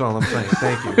luck. That's all I'm saying.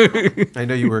 Thank you. I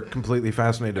know you were completely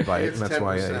fascinated by it, and that's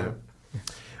why I.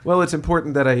 Well, it's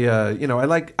important that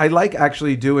I like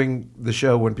actually doing the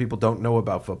show when people don't know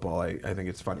about football. I think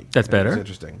it's funny. That's I think better? It's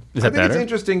interesting. Is that I think better? it's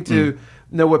interesting to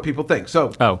know what people think.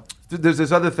 So, there's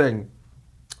this other thing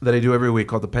that I do every week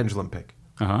called the pendulum pick.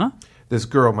 Uh-huh. This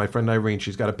girl, my friend Irene,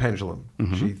 she's got a pendulum.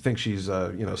 She thinks she's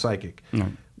psychic.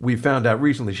 we found out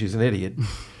recently she's an idiot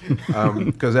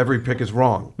because every pick is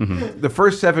wrong. The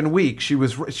first 7 weeks, she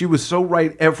was so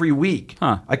right every week.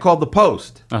 I called the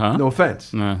Post. No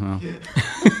offense. And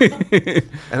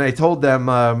I told them,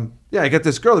 I got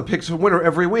this girl that picks a winner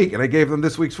every week, and I gave them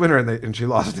this week's winner, and she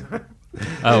lost.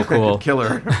 Oh, cool. Kill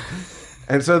her.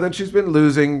 And so then she's been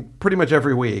losing pretty much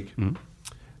every week.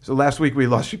 So last week we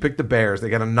lost. She picked the Bears. They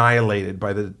got annihilated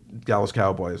by the Dallas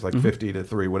Cowboys, like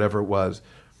 50-3, whatever it was.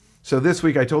 So this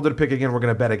week I told her to pick again. We're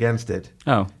going to bet against it.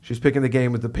 Oh. She's picking the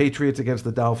game with the Patriots against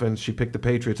the Dolphins. She picked the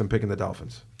Patriots. I'm picking the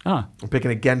Dolphins. I'm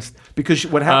picking against because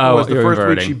what happened was the first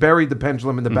week she buried the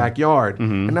pendulum in the backyard,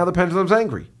 and now the pendulum's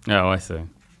angry. Oh, I see.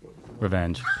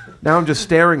 Revenge. Now I'm just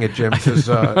staring at Jim because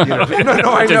no,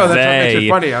 I know that's what makes it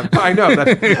funny. I know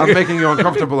I'm making you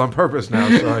uncomfortable on purpose now.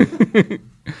 So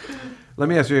let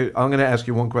me ask you. I'm going to ask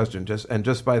you one question,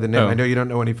 just by the name. I know you don't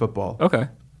know any football. Okay.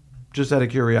 Just out of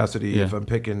curiosity, if I'm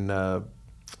picking, let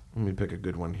me pick a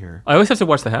good one here. I always have to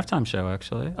watch the halftime show.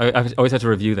 Actually, I always have to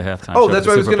review the halftime. Oh, show that's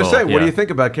what I was going to say. What do you think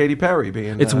about Katy Perry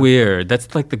being? It's weird.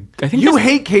 That's like I think you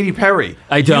hate Katy Perry.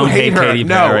 I don't hate her. Katy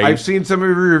No, Perry. I've seen some of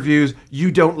your reviews. You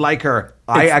don't like her.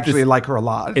 I actually like her a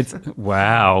lot. It's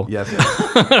wow. Yes.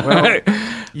 Well,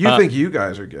 you think you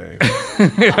guys are gay?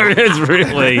 It's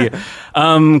really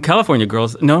California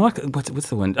Girls. No, what's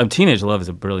the one? Teenage Love is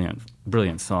a brilliant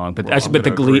song, but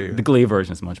the Glee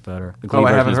version is much better. The Glee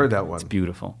I haven't heard that one. It's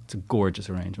beautiful. It's a gorgeous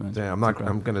arrangement. Yeah, I'm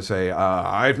going to say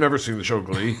I've never seen the show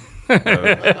Glee.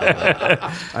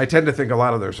 I tend to think a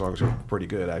lot of their songs are pretty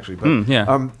good, actually.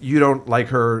 But you don't like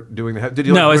her doing the. Did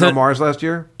you like Bruno Mars last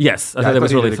year? Yes, I thought that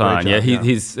was really fun. Yeah,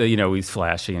 he's he's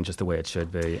flashy and just the way it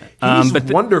should be. He's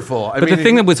wonderful.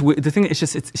 The thing is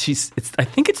just I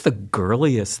think it's the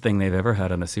girliest thing they've ever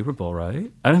had on the Super Bowl,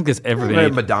 right? I don't think there's ever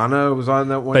been. Madonna was on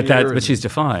that one year. But she's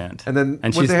defiant. And then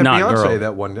she's they had not Beyonce girl.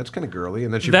 that one. That's kind of girly.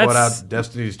 And then she brought out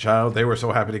Destiny's Child. They were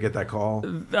so happy to get that call.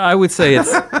 I would say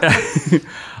it's.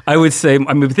 I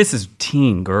mean, this is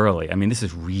teen girly. I mean, this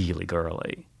is really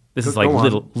girly. This is like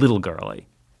little girly.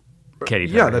 Katy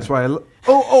Perry. Yeah, that's why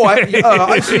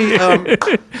I see.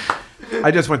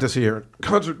 I just went to see her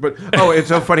concert, but it's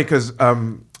so funny because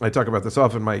I talk about this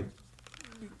often. My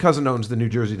cousin owns the New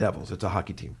Jersey Devils. It's a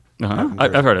hockey team.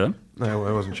 I've heard of them. No,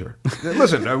 I wasn't sure.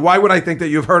 Listen, why would I think that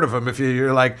you've heard of them if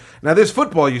you're like, now this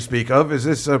football you speak of, is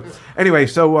this... Anyway,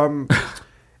 so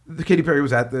Katy Perry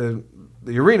was at the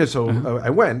arena, so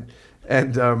I went,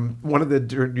 and one of the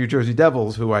New Jersey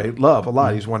Devils, who I love a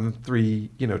lot, he's won 3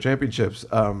 championships,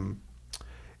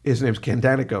 his name's Ken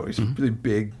Danico. He's a really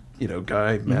big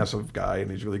guy, massive guy, and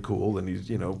he's really cool, and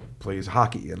he's, plays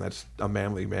hockey, and that's a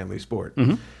manly sport.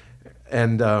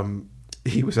 And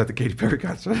he was at the Katy Perry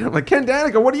concert. I'm like, Ken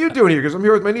Danico, what are you doing here? Because I'm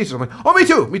here with my nieces. I'm like, oh, me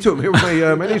too. I'm here with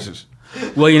my nieces.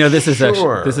 Well, this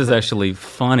is actually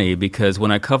funny because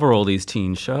when I cover all these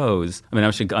teen shows, I mean,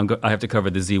 I have to cover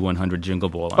the Z100 Jingle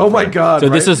Ball. Oh my God! So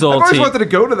this is all. I've always wanted to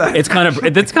go to that. It's kind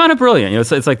of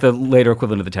brilliant. It's like the later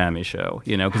equivalent of the Tammy Show.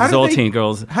 Because it's all teen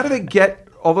girls. How do they get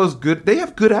all those good? They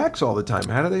have good acts all the time.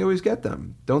 How do they always get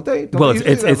them? Don't they?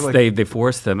 They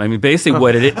force them. I mean, basically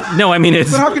what it is. No, I mean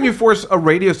it's. But how can you force a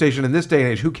radio station in this day and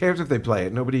age? Who cares if they play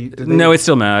it? No, it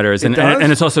still matters, and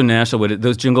does? it's also national.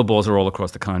 Those Jingle Balls are all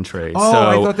across the country. Oh,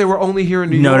 I thought they were only here in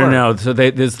New York. No. So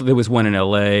there was one in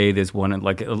L.A. There's one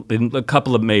in a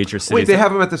couple of major cities. Wait, they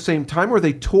have them at the same time, or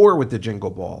they tour with the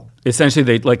Jingle Ball?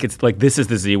 Essentially, it's like this is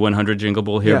the Z100 Jingle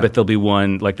Ball here, but there'll be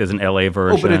one there's an L.A.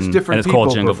 version. Oh, but it's different and it's people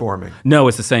called Jingle performing. No,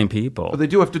 it's the same people. But they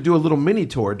do have to do a little mini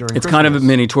tour during. It's Christmas. kind of a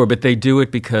mini tour, but they do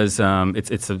it because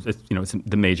it's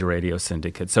the major radio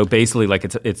syndicate. So basically,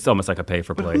 it's almost like a pay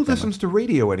for play. But who listens to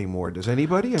radio anymore? Does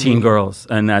anybody? Teen girls,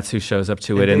 and that's who shows up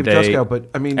to it. And Dave Juskow, but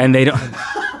I mean, and they don't.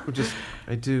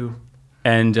 I do.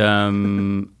 And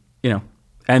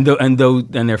and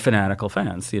they're fanatical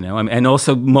fans, and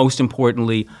also most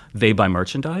importantly, they buy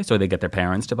merchandise, or they get their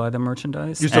parents to buy them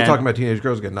merchandise. You're still talking about teenage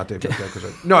girls again, not Dave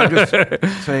Juskow. No, I'm just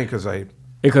saying because I.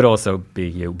 It could also be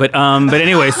you, but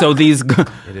anyway, so these.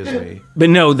 It is me. But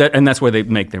no, that's where they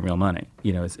make their real money.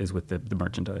 Is with the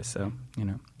merchandise. So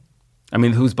I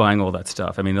mean, who's buying all that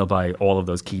stuff? I mean, they'll buy all of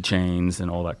those keychains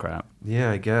and all that crap. Yeah,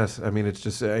 I guess. I mean, it's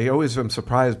just I always am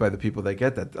surprised by the people that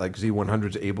get that. Like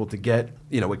Z100's able to get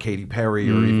a Katy Perry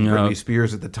or even Britney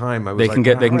Spears at the time. I was they can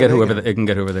get whoever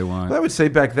they want. Well, I would say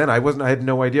back then I had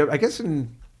no idea. I guess we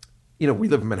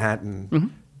live in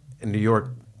Manhattan, in New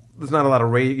York. There's not a lot of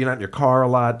radio. You're not in your car a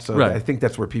lot, so I think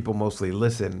that's where people mostly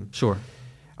listen. Sure.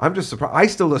 I'm just surprised. I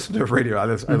still listen to radio. I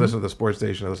listen to the sports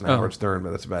station. I listen to Howard Stern, but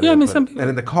that's about it. Yeah, I mean, and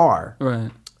in the car, right?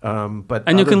 But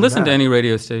And you other can than listen to that, any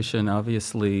radio station,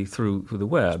 obviously, through the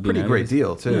web. pretty you know? great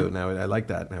deal too. Now I like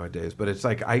that nowadays. But it's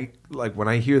like I like when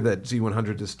I hear that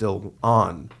Z100 is still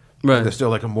on. Right. And there's still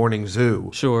like a morning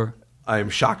zoo. Sure. I'm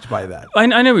shocked by that. I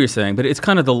know what you're saying, but it's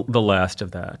kind of the last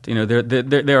of that. You know,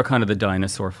 they're kind of the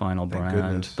dinosaur final brand,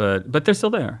 goodness. but they're still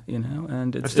there. You know,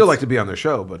 and I'd still like to be on their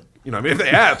show, but you know, I mean, if they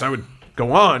asked, I would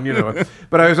go on. You know,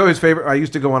 but I was always I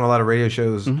used to go on a lot of radio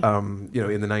shows. You know,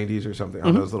 in the '90s or something,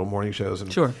 on those little morning shows.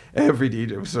 And Sure. every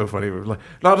DJ was so funny. It was like,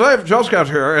 now Dave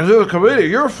Joscott's here, and he's a comedian.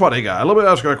 You're a funny guy. Let me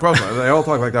ask you a question. And they all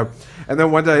talk like that. And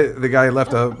then one day, the guy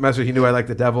left a message. He knew I liked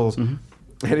the Devils.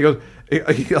 And he goes,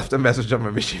 he left a message on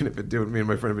my machine. Me and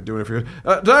my friend have been doing it for years.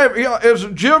 Dave, it's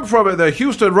Jim from the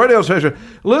Houston radio station.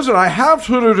 Listen, I have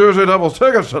 2 New Jersey Devils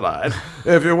tickets tonight.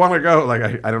 If you want to go,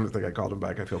 like I don't think I called him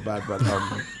back. I feel bad, but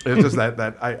it's just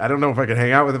that I don't know if I can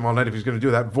hang out with him all night if he's going to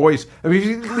do that voice. I mean,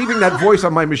 if he's leaving that voice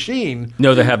on my machine.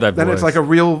 No, they have that then voice. it's like a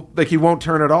real he won't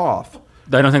turn it off.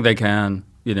 I don't think they can.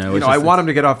 You know, I want him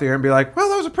to get off the air and be like, well,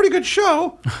 that was a pretty good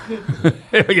show.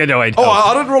 you know, I don't. Oh,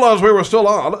 I didn't realize we were still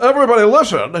on. Everybody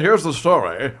listen. Here's the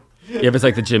story. Yeah, but it's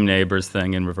like the Jim Neighbors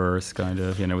thing in reverse, kind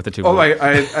of. You know, with the two. Oh,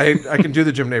 I can do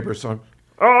the Jim Neighbors song.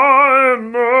 I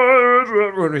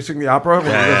know when we sing the opera, when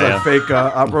he does that fake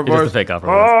opera He does voice. the fake opera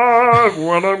voice.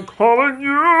 When I'm calling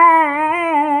you.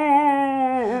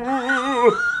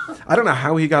 I don't know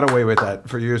how he got away with that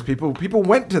for years. People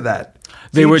went to that.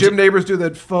 Jim Neighbors do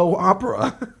that faux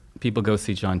opera. People go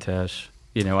see John Tesh.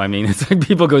 You know, I mean, it's like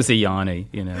people go see Yanni.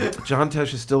 You know, John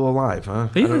Tesh is still alive, huh?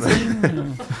 He is.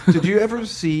 Did you ever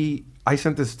see? I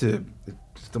sent this to. It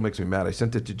still makes me mad. I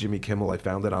sent it to Jimmy Kimmel. I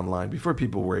found it online before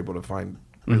people were able to find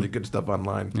really good stuff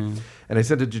online. And I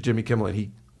sent it to Jimmy Kimmel, and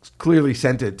he clearly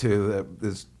sent it to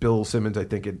this Bill Simmons, I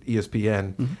think, at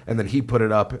ESPN, and then he put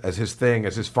it up as his thing,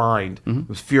 as his find. It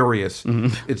was furious.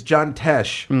 It's John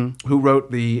Tesh who wrote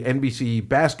the NBC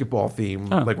basketball theme,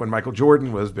 like when Michael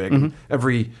Jordan was big.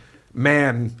 Every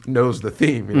man knows the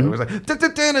theme. You know, it was like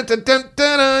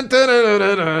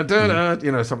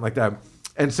you know, something like that.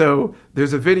 And so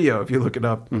there's a video, if you look it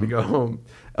up when you go home,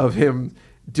 of him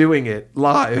doing it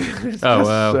live. It's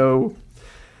wow. so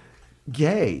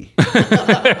gay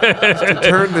to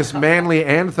turn this manly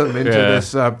anthem into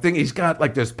this thing. He's got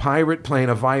like this pirate playing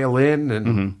a violin,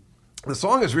 and the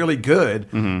song is really good.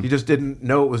 You just didn't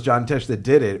know it was John Tesh that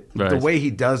did it. Right. The way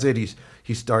he does it,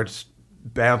 he starts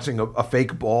bouncing a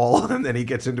fake ball, and then he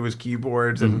gets into his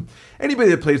keyboards. And anybody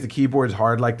that plays the keyboards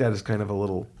hard like that is kind of a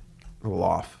little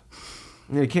off.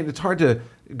 You know, you can't. It's hard to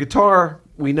guitar.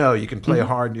 We know you can play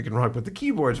hard and you can rock, but the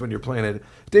keyboards when you're playing it.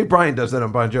 Dave Bryan does that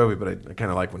on Bon Jovi, but I kind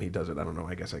of like when he does it. I don't know.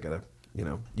 I guess I gotta. You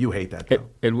know, you hate that though.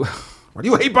 Why do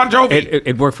you hate Bon Jovi?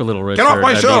 It worked for Little Richard. Get off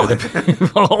my show!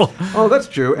 Oh, oh, that's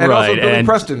true, and also Billy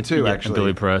Preston too. Yeah, actually,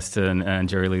 Billy Preston and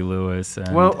Jerry Lee Lewis. And,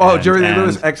 Jerry Lee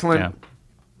Lewis, excellent.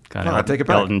 Yeah. I take it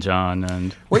back. Elton John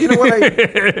and. Well, you know what?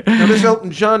 Now this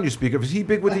Elton John you speak of, is he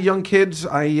big with the young kids?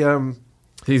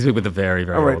 He's big with the very,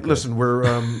 very. All right, old listen, we're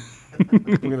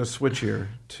going to switch here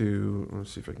to.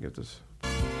 Let's see if I can get this.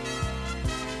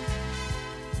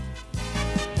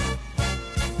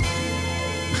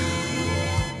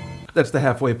 That's the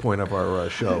halfway point of our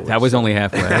show. That was only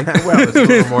halfway. Well, it's a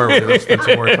little more. We'll spend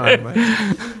some more time.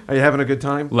 Are you having a good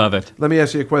time? Love it. Let me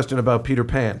ask you a question about Peter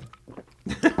Pan.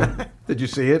 Did you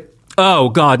see it? Oh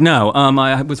God, no.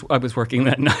 I was working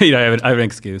that night. I have an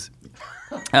excuse.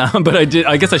 But I did.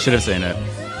 I guess I should have seen it.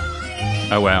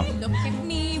 Oh wow. Look at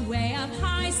me way up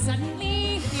high,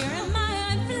 suddenly here am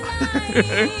I, I'm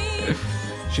flying.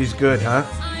 She's good, huh?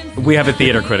 We have a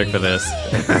theater critic for this.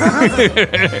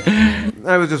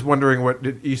 I was just wondering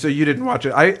so you didn't watch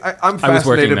it. I'm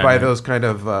fascinated by those kind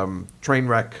of train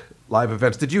wreck live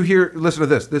events. Did you listen to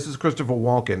this? This is Christopher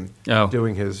Walken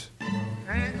doing his.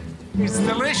 It's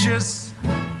delicious.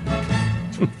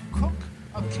 To cook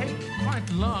a cake quite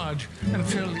large and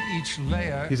fill each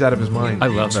layer. He's out of his mind. I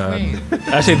love that.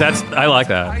 Actually, I like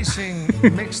that. Icing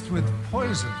mixed with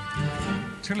poison.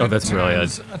 Oh, that's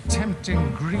brilliant. A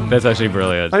tempting green. That's actually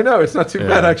brilliant. I know, it's not too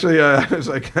bad, actually. I was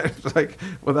like,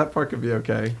 well, that part could be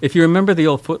okay. If you remember the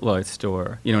old Footlights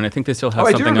store, you know, and I think they still have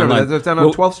something I do remember online. that. That's down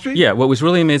on 12th Street? Yeah, what was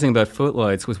really amazing about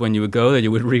Footlights was when you would go there, you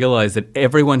would realize that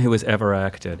everyone who has ever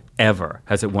acted, ever,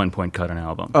 has at one point cut an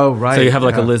album. Oh, right. So you have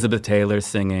like Elizabeth Taylor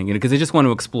singing, you know, because they just want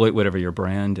to exploit whatever your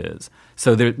brand is.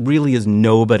 So there really is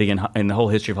nobody in the whole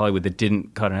history of Hollywood that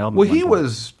didn't cut an album. Well, at one he point.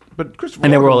 was But Christopher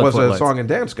And they were all Walken at was a Footlights. song and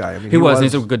dance guy. I mean, He was.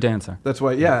 He's a good dancer. That's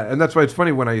why, and that's why it's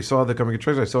funny when I saw the Coming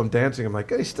Attractions, I saw him dancing. I'm like,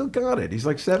 he still got it. He's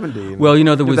like 70. And Well, you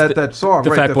know, there was that song, the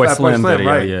right? Fat Boy Slim video.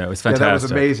 right? Yeah, it was Yeah, that was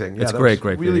fantastic. amazing. Yeah, It's that great,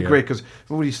 was really video. great because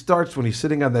when he's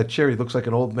sitting on that chair, he looks like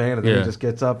an old man, and then he just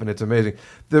gets up, and it's amazing.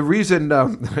 The reason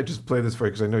I just play this for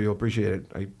you because I know you'll appreciate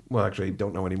it. Actually, I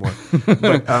don't know anymore,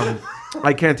 but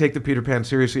I can't take the Peter Pan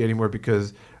seriously anymore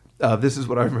because. This is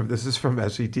what I remember. This is from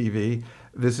SCTV.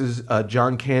 This is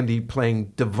John Candy playing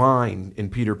Divine in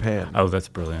Peter Pan. Oh, that's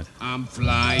brilliant. I'm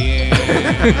flying.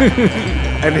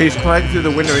 And he's climbing through the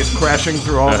window. He's crashing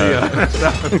through all the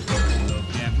stuff.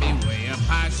 Get me way up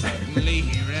high, suddenly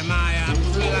here am I'm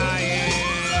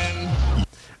flying.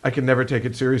 I can never take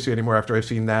it seriously anymore after I've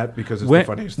seen that because it's When, the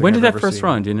funniest thing when did I've that ever first seen.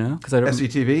 run? Do you know? Because I don't.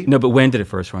 SCTV? No, but when did it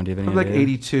first run? Do you have any Like idea?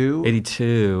 82.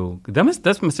 82. That must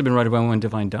have been right around when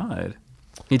Divine died.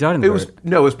 He died in the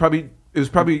It was probably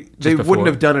they before. wouldn't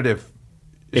have done it if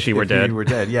he were dead. He were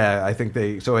dead. Yeah, I think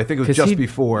it was just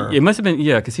before. It must have been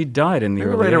because he died in the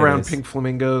Maybe early right around 80s. Pink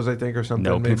Flamingos, I think, or something.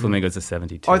 No, maybe. Pink Flamingos is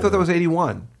 72. Oh, I thought that was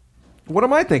 81. What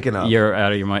am I thinking of? You're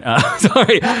out of your mind.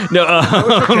 Sorry. No.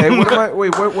 Okay,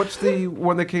 what's the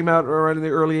one that came out around in the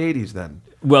early 80s then?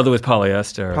 Well, there was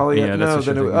Polyester. Yeah, that's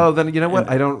what you're thinking. Then you know what?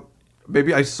 I don't.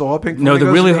 Maybe I saw Pink No, Flamingos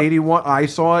the really- in 81. I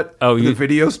saw it in the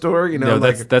video store. You know,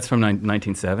 No, that's from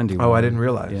 1970. Oh, I didn't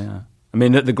realize. Yeah. I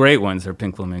mean, the great ones are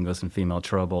Pink Flamingos and Female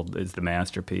Trouble is the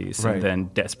masterpiece. Right. And then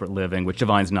Desperate Living, which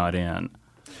Divine's not in.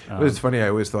 It's funny. I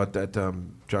always thought that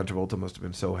John Travolta must have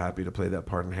been so happy to play that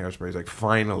part in Hairspray. He's like,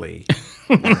 finally.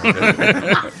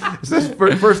 It's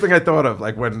the first thing I thought of,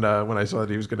 like when I saw that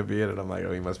he was going to be in it. I'm like,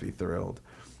 oh, he must be thrilled.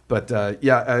 But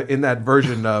in that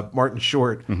version, Martin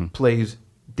Short plays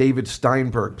David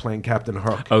Steinberg playing Captain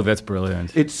Hook. Oh, that's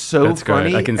brilliant. It's so That's great.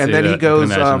 funny. I can see and then that. he I can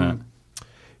goes. imagine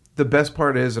The best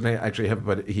part is, and I actually have,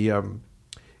 but he I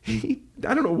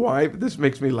don't know why, but this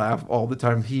makes me laugh all the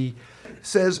time. He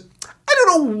says, I don't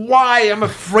know why I'm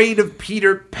afraid of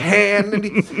Peter Pan.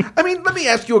 And let me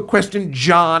ask you a question,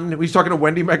 John. He's talking to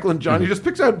Wendy, Michael, and John. He just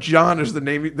picks out John as the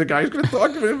name, the guy who's going to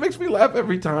talk to him. It makes me laugh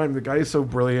every time. The guy is so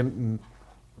brilliant. And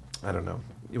I don't know.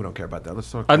 You don't care about that. Let's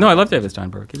talk. No, I love David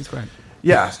Steinberg. He was great.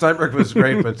 Yeah, Steinberg was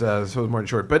great, but so was Martin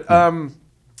Short. But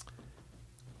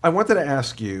I wanted to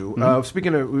ask you,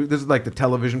 speaking of, this is like the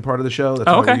television part of the show. That's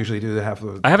what we usually do, the half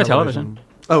of the I have a television.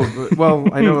 television. Oh, well,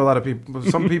 I know a lot of people,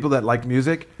 some people that like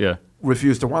music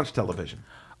refuse to watch television.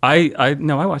 I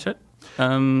watch it.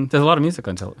 There's a lot of music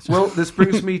on television. Well, this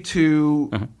brings me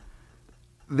to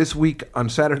this week on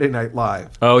Saturday Night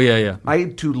Live. Oh, yeah. I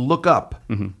had to look up,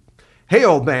 hey,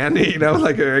 old man,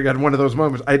 like I got one of those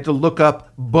moments. I had to look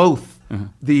up both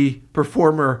the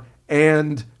performer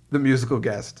and the musical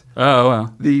guest. Oh,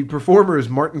 wow. The performer is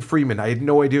Martin Freeman. I had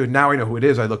no idea. Now I know who it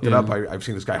is. I looked it up. I've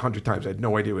seen this guy 100 times. I had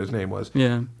no idea what his name was.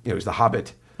 Yeah. He's the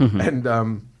Hobbit. And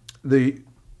the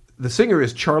singer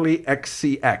is Charlie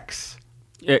XCX.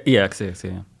 Yeah, XCX,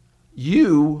 yeah.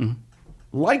 You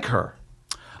like her.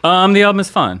 The album is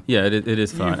fun. Yeah, it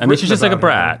is fun. You've I mean, she's just like a written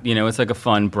about brat. It's like a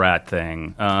fun brat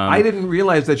thing. I didn't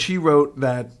realize that she wrote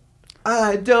that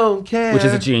I Don't Care. Which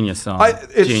is a genius song.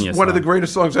 It's genius one of the song.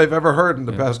 greatest songs I've ever heard in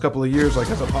the past couple of years, like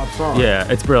as a pop song. Yeah,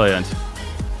 it's brilliant.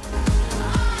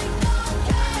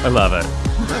 I love it.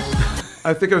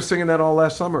 I think I was singing that all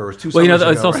last summer. It was 2 Well, summers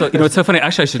it's ago, also, right? it's so funny.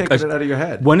 Actually, Taking it out of your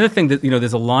head. One of the things that,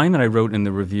 there's a line that I wrote in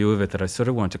the review of it that I sort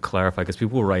of wanted to clarify because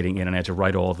people were writing in and I had to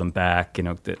write all of them back.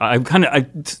 I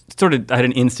had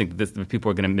an instinct that people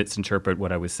were going to misinterpret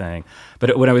what I was saying.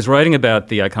 But when I was writing about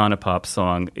the Iconopop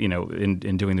song,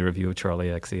 in doing the review of Charlie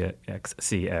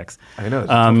XCX, I know.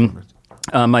 It's a tough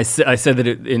one. I said that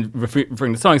in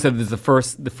referring to the song, I said this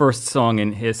is the first song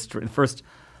in history, the first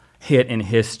hit in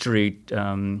history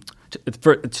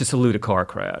to salute a car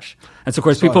crash. And so, of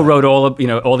course, people wrote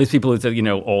all these people who said,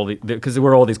 because there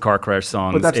were all these car crash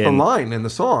songs. But that's the line in the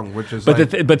song, which is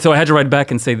but so I had to write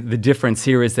back and say that the difference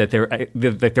here is that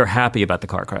they're happy about the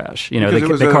car crash.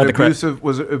 Because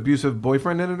was it abusive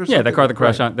boyfriend in it or something? Yeah, they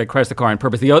crashed the car on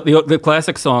purpose. The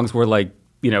classic songs were like,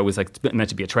 it was like meant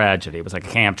to be a tragedy. It was like a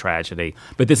camp tragedy.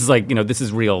 But this is like, this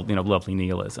is real, lovely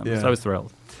nihilism. Yeah. So I was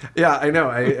thrilled. Yeah, I know.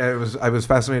 I was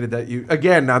fascinated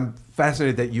that I'm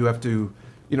fascinated that you have to,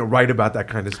 write about that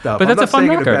kind of stuff. But that's I'm a fun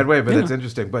not saying it in a record. bad way, but Yeah. it's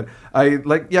interesting. But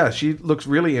she looks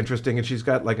really interesting, and she's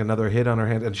got like another hit on her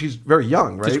hands, and she's very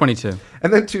young, right? She's 22.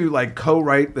 And then to like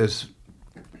co-write this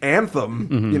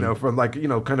anthem, from like,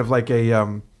 kind of like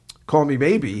a Call Me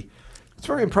Maybe, it's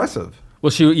very impressive. Well,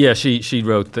 she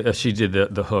wrote she did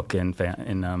the hook in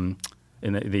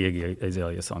in the Iggy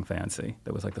Azalea song "Fancy."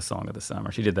 That was like the song of the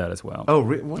summer. She did that as well. Oh,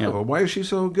 wow. Why is she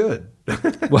so good?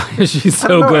 Why is she I so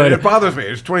don't know. good? It bothers me.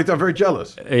 It's 20. I'm very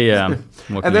jealous. Yeah. What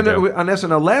And can then you do? on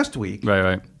SNL last week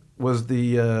Right. was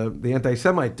the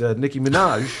anti-Semite Nicki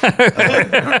Minaj.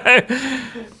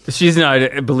 She's not.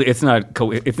 It's not.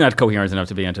 It's not coherent enough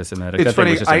to be anti-Semitic. It's That thing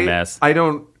funny. was just a mess. I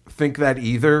don't think that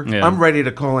either. Yeah. I'm ready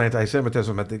to call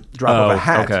anti-Semitism at the drop of a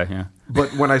hat. Okay. Yeah.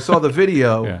 But when I saw the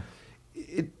video, Yeah.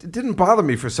 it didn't bother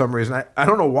me for some reason. I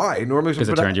don't know why. Normally, Because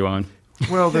it turned you on.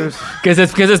 Well, there's. Because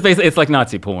it's basically it's like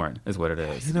Nazi porn is what it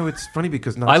is. You know, it's funny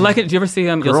because Nazis, I like it. Do you ever see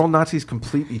girl Nazis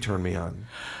completely turn me on.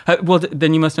 Well,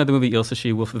 then you must know the movie Ilse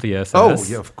She Wolf of the SS. Oh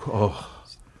yeah, of course. Oh.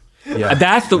 Yeah.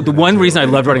 That's the one reason I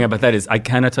loved writing about that is I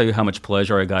cannot tell you how much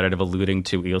pleasure I got out of alluding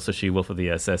to Ilse She Wolf of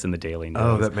the SS in the Daily News.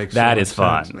 Oh, that makes that so is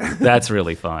much fun. sense. That's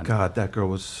really fun. God, that girl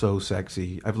was so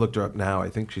sexy. I've looked her up now. I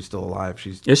think she's still alive.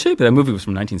 She's Is she? But that movie was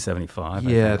from 1975. I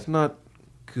yeah, think. it's not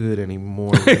good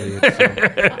anymore. Really.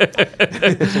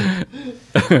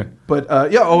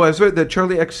 But yeah, I was right that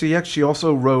Charlie XCX. She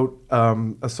also wrote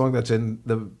a song that's in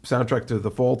the soundtrack to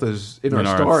The Fault Is in Our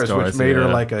Stars, which made her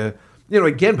like a.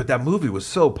 Again, but that movie was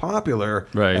so popular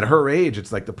at her age.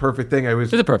 It's like the perfect thing. I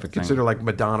was It's a perfect thing. consider like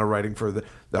Madonna writing for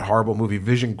that horrible movie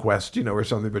Vision Quest, or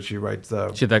something. But she writes There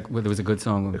was a good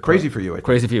song. Crazy for You. I think.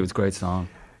 Crazy for You was a great song.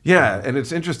 Yeah, and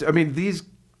it's interesting. I mean, these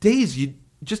days you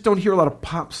just don't hear a lot of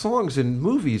pop songs in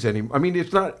movies anymore. I mean,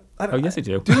 it's not. Oh, yes, you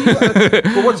do. Do you?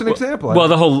 Well, what's an example? Well,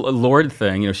 the whole Lord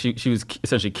thing, she was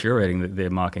essentially curating the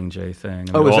Mockingjay thing.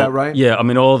 I mean, is that right? Yeah, I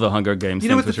mean, all the Hunger Games. You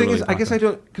know what the things, which thing are is? really I guess I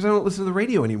popular. don't because I don't listen to the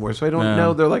radio anymore, so I don't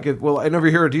know. They're like, well, I never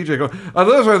hear a DJ go,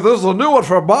 "This is a new one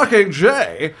for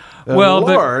Mockingjay."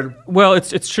 Lord.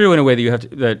 It's true in a way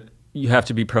that you have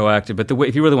to be proactive. But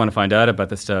if you really want to find out about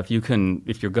this stuff, you can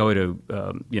if you're going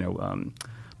to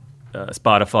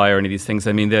Spotify or any of these things.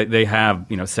 I mean, they have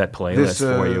set playlists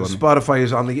for you. Spotify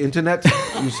is on the internet.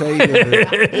 You say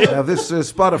now this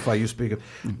is Spotify. You speak of.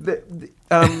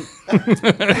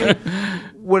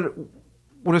 What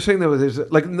I was saying though is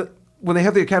like when they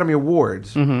have the Academy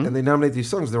Awards and they nominate these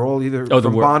songs, they're all either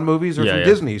from Bond movies or from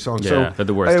Disney songs. Yeah, so they're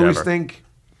the worst I always ever. think,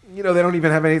 they don't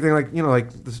even have anything like like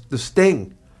the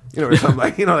Sting, or something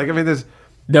like I mean, there's.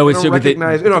 No, it's don't true, but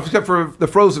recognize, except for the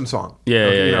Frozen song.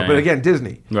 Yeah. But again,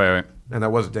 Disney. Right. And that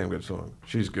was a damn good song.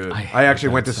 She's good. I actually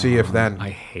went to see If Then. I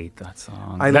hate that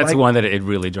song. I That's like- one that it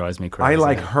really drives me crazy. I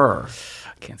like her.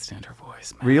 I can't stand her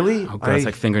voice, man. Really? Oh, God, it's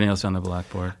like fingernails on the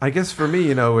blackboard. I guess for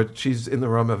me, she's in the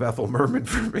realm of Ethel Merman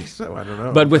for me, so I don't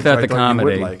know. But without I the thought you comedy.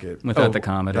 would like it. Without the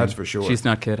comedy. That's for sure. She's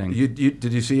not kidding.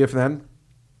 Did you see If Then?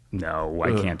 No,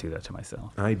 I can't do that to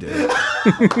myself. I did.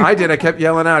 I kept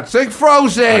yelling out, "Sing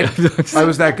Frozen!" I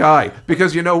was that guy.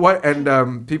 Because you know what?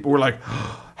 And people were like,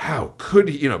 how could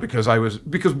he?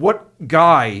 Because what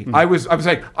guy? I was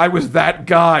like, I was that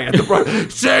guy at the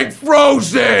sing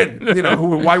Frozen!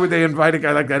 Why would they invite a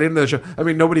guy like that into the show? I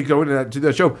mean, nobody go into to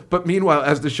the show. But meanwhile,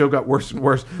 as the show got worse and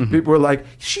worse, people were like,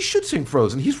 she should sing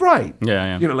Frozen. He's right.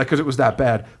 Yeah. Because it was that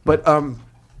bad. But,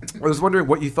 I was wondering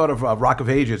what you thought of Rock of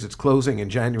Ages. It's closing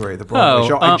in January, the Broadway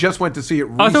show. I just went to see it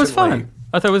recently. I thought it was fun.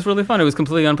 I thought it was really fun. It was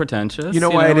completely unpretentious. You know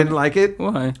why I didn't like it?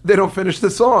 Why? They don't finish the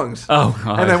songs. Oh,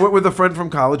 God. And I went with a friend from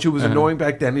college who was annoying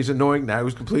back then. He's annoying now. He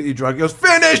was completely drunk. He goes,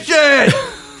 "Finish it!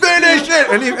 Finish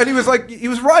it!" And he was like, he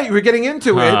was right. You were getting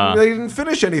into it. They didn't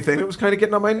finish anything. It was kind of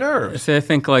getting on my nerves. See, I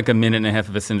think like a minute and a half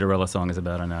of a Cinderella song is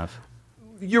about enough.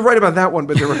 You're right about that one,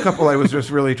 but there were a couple I was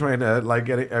just really trying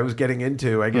to I was getting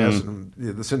into, I guess. And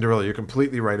the Cinderella, you're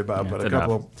completely right about, but a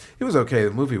couple. It was okay.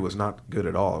 The movie was not good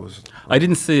at all. It was. I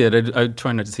didn't see it. I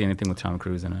try not to see anything with Tom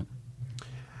Cruise in it.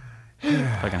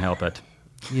 If I can help it.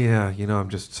 Yeah, I'm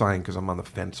just sighing because I'm on the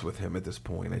fence with him at this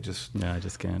point. I just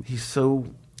can't. His whole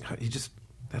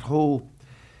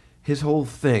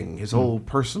thing, his whole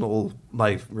personal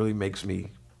life really makes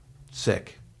me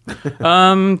sick.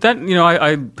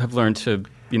 I have learned to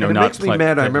And not. it makes me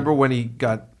mad. I like- remember when he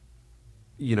got,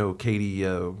 Katie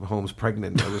Holmes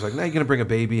pregnant. I was like, "Now you're gonna bring a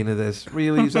baby into this?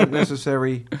 Really? Is that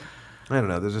necessary?" I don't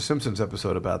know. There's a Simpsons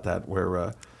episode about that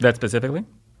where. That specifically?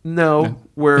 No,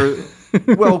 where,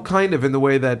 well, kind of in the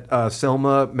way that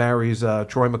Selma marries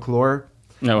Troy McClure.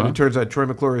 No, And it turns out Troy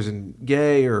McClure isn't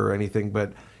gay or anything,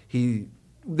 but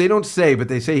they don't say, but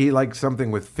they say he likes something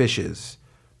with fishes.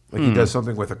 Like he does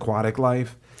something with aquatic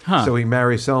life. Huh. So he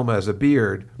marries Selma as a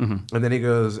beard. And then he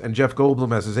goes, and Jeff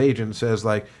Goldblum as his agent says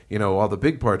like, all the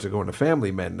big parts are going to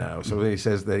family men now. So he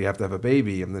says that you have to have a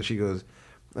baby. And then she goes,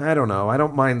 "I don't know. I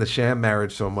don't mind the sham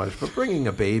marriage so much, but bringing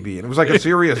a baby." And it was like a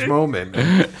serious moment.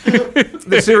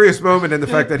 The serious moment in the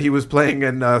fact that he was playing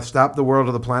in Stop the World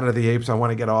of the Planet of the Apes, I Want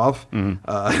to Get Off,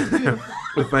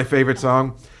 with my favorite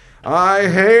song. I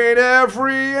hate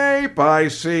every ape I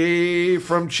see,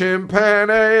 from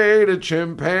chimpanzee to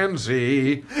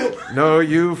chimpanzee. No,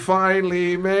 you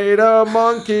finally made a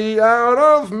monkey out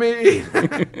of me.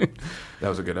 That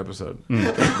was a good episode.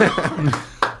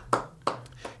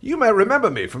 You may remember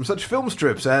me from such film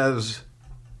strips as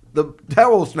The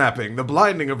Towel Snapping, The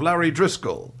Blinding of Larry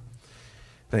Driscoll.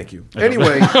 Thank you.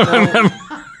 Anyway.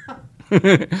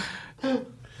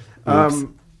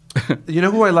 You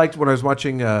know who I liked when I was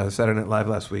watching Saturday Night Live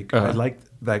last week? I liked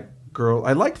that girl.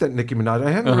 I liked that Nicki Minaj.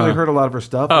 I hadn't really heard a lot of her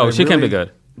stuff. Oh, I she can be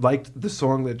good. Liked the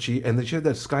song that she had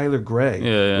that Skylar Grey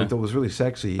that was really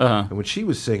sexy. And when she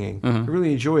was singing, I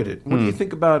really enjoyed it. What do you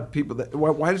think about people that?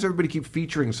 Why does everybody keep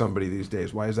featuring somebody these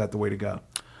days? Why is that the way to go?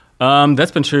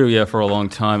 That's been true, for a long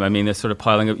time. I mean, they're sort of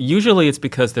piling up. Usually, it's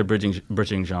because they're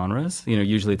bridging genres.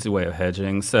 Usually it's a way of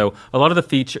hedging. So a lot of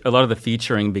the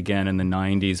featuring began in the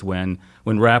 '90s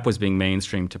when rap was being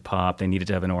mainstream to pop. They needed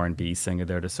to have an R&B singer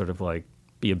there to sort of like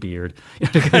be a beard,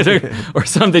 or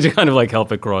something to kind of like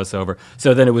help it cross over.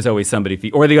 So then it was always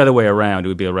somebody, or the other way around. It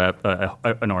would be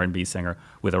an R&B singer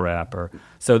with a rapper.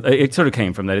 So it sort of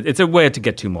came from that. It's a way to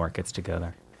get two markets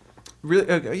together.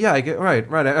 Really? Yeah, I get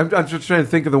right. I'm just trying to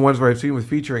think of the ones where I've seen with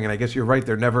featuring, and I guess you're right.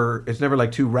 It's never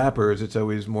like two rappers. It's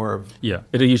always more of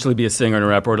It'll usually be a singer and a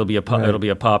rapper. Or it'll be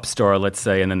a pop star, let's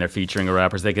say, and then they're featuring a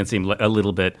rapper. So they can seem a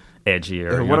little bit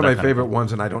edgier. One of my favorite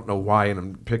ones, and I don't know why, and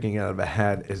I'm picking it out of a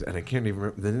hat, and I can't even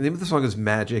remember. The name of the song is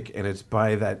Magic, and it's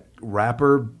by that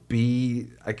rapper B.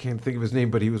 I can't think of his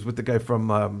name, but he was with the guy from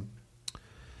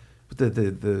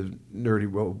the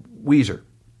nerdy Weezer.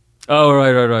 Oh,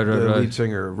 right. The lead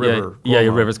singer, River. Yeah,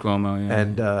 Rivers Cuomo. Yeah.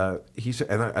 And he said,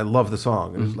 and I love the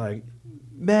song. And it's like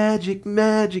magic,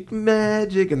 magic,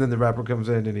 magic, and then the rapper comes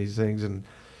in and he sings, and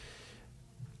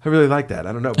I really like that.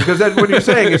 I don't know, because then when you're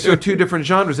saying it's two different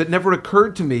genres, it never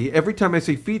occurred to me. Every time I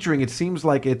say featuring, it seems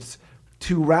like it's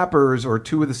two rappers or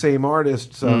two of the same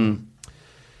artists.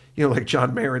 Like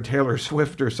John Mayer and Taylor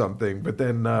Swift or something. But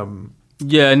then.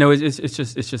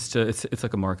 It's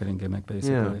like a marketing gimmick,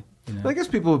 basically. Yeah. I guess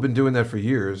people have been doing that for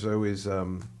years. Always.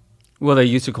 Well, they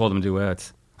used to call them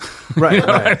duets. Right.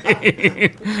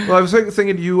 Well, I was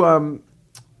thinking you,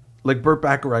 like Burt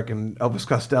Bacharach and Elvis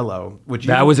Costello,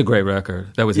 that was a great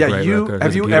record. That was a great record.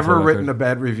 Have you ever written a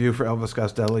bad review for Elvis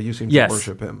Costello? You seem to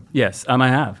worship him. Yes, I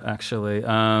have actually.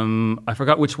 I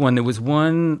forgot which one. There was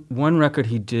one record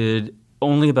he did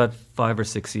only about 5 or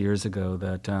 6 years ago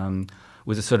that.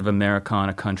 Was a sort of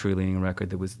Americana country-leaning record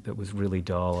that was really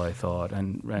dull, I thought,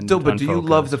 and still. But do you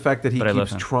love the fact that he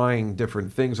keeps trying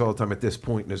different things all the time at this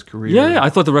point in his career? Yeah.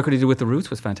 I thought the record he did with the Roots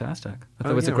was fantastic. I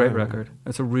thought it was a great record.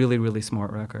 It's a really, really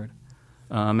smart record,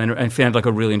 and found like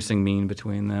a really interesting mean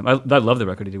between them. I love the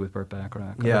record he did with Burt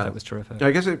Bacharach. I thought that was terrific.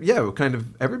 I guess kind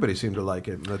of everybody seemed to like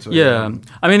it. That's I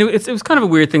mean, it was kind of a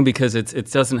weird thing because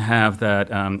it doesn't have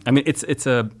that. I mean,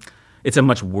 it's a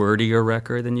much wordier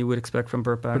record than you would expect from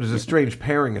Burt Bacharach. But it was a strange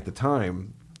pairing at the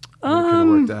time. It could have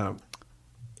worked out.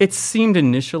 It seemed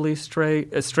initially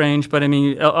strange, but I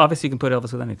mean, obviously you can put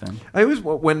Elvis with anything. I always,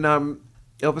 when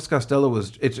Elvis Costello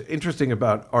was, it's interesting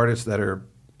about artists that are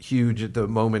huge at the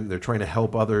moment, they're trying to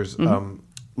help others, help.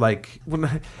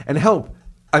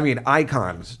 I mean,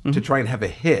 icons to try and have a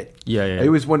hit. Yeah. I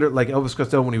always wondered, like Elvis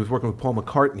Costello when he was working with Paul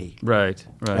McCartney. Right.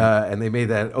 And they made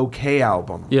that OK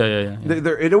album. Yeah.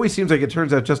 It always seems like it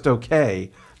turns out just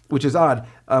okay, which is odd.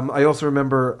 I also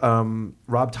remember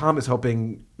Rob Thomas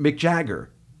helping Mick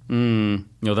Jagger. No,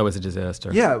 that was a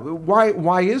disaster. Yeah.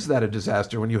 Why is that a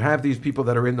disaster when you have these people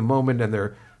that are in the moment and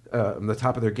they're on the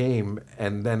top of their game,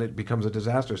 and then it becomes a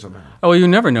disaster somehow? Oh, well, you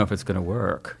never know if it's going to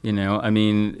work. I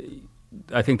mean.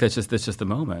 I think that's just the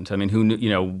moment. I mean, who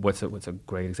knew? What's a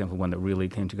great example? One that really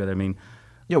came together. I mean,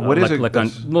 what is it?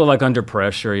 Like Under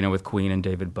Pressure, with Queen and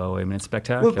David Bowie. I mean, it's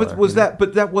spectacular. Well,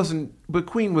 that wasn't. But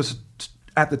Queen was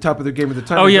at the top of their game at the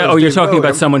time. Oh yeah. Oh, you're talking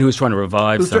about someone who's trying to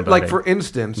revive somebody. Like for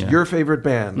instance, your favorite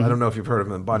band. I don't know if you've heard of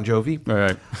them, Bon Jovi.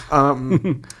 Right.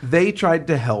 They tried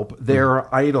to help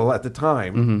their idol at the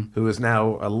time, who is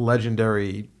now a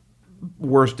legendary.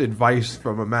 Worst advice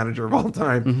from a manager of all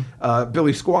time,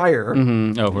 Billy Squier.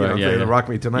 Oh, right. The Rock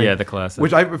Me Tonight. Yeah, the classic.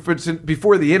 Which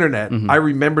before the internet, I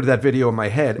remembered that video in my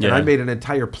head, and I made an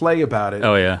entire play about it.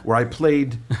 Oh, yeah. Where I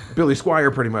played Billy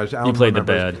Squier pretty much. You played the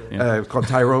bad. Yeah. It was called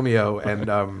Ty Romeo,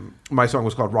 and my song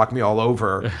was called Rock Me All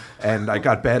Over, and I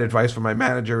got bad advice from my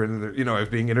manager, and I was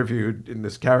being interviewed in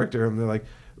this character, and they're like,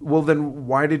 well, then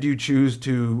why did you choose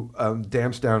to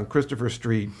dance down Christopher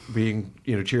Street being,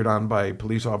 cheered on by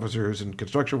police officers and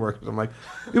construction workers? I'm like,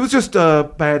 it was just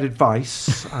bad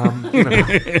advice.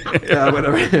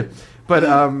 Whatever. But,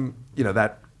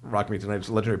 that Rock Me Tonight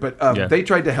is legendary. But they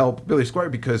tried to help Billy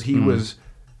Squier because he was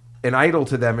an idol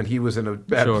to them, and he was in a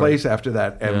bad Sure. place after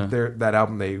that. And Yeah. that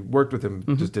album they worked with him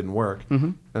just didn't work.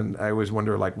 And I always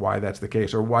wonder like why that's the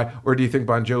case, or do you think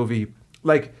Bon Jovi?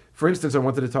 Like for instance, I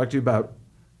wanted to talk to you about.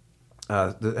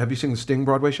 Have you seen the Sting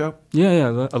Broadway show?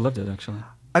 Yeah, I loved it actually.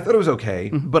 I thought it was okay,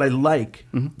 but I like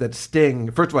that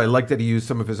Sting. First of all, I like that he used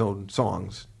some of his own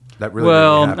songs. That really made me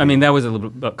Well, happy. I mean, that was a little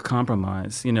bit of a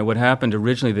compromise. You know, what happened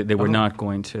originally that they were not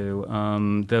going to.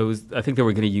 I think they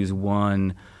were going to use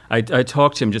one. I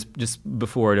talked to him just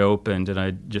before it opened, and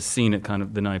I'd just seen it kind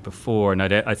of the night before, and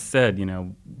I said, you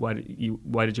know, why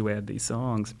did you add these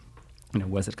songs? You know,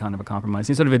 was it kind of a compromise?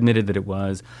 He sort of admitted that it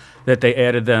was, that they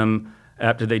added them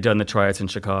after they'd done the tryouts in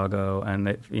Chicago, and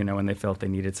they felt they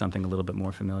needed something a little bit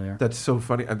more familiar. That's so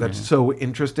funny. That's so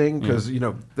interesting because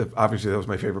obviously that was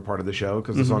my favorite part of the show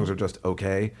because the songs are just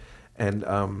okay, and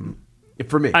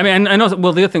for me, I mean, and also,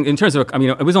 well, the other thing in terms of, I mean,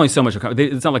 it was only so much.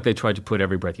 It's not like they tried to put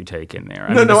Every Breath You Take in there.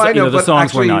 I know. The but songs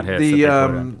actually, were not hits.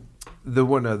 the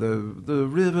one, the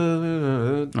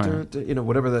river,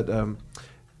 whatever that,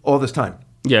 all this time.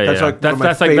 Yeah, that's yeah. like one of my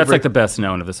That's favorite, like the best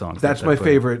known of the songs. That's that my they put.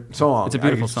 favorite song. It's a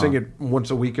beautiful I song. sing it once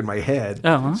a week in my head.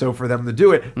 Uh-huh. So for them to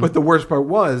do it, but the worst part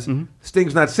was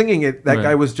Sting's not singing it. That Right.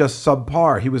 guy was just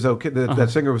subpar. He was okay.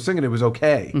 That singer was singing it was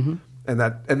okay, and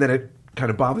then it kind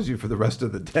of bothers you for the rest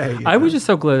of the day. I was just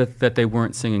so glad that they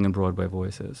weren't singing in Broadway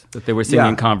voices, that they were singing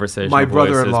in conversational My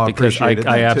voices. brother-in-law because appreciated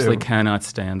I that, absolutely too. cannot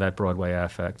stand that Broadway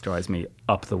affect. Drives me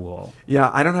up the wall.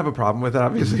 Yeah, I don't have a problem with it,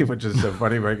 obviously, which is so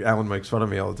funny. Like, Alan makes fun of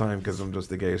me all the time because I'm just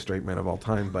the gayest straight man of all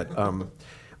time. But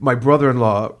my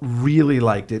brother-in-law really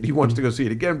liked it. He wants to go see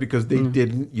it again because they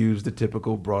didn't use the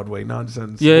typical Broadway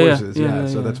nonsense voices.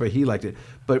 So that's why he liked it.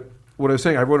 But what I was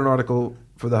saying, I wrote an article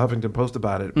for the Huffington Post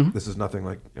about it. This is nothing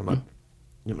like, I'm not,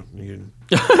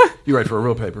 you write for a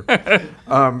real paper.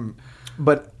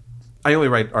 But I only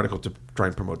write articles to try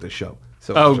and promote this show.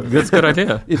 So That's a good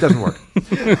idea. It doesn't work.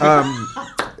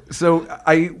 So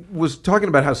I was talking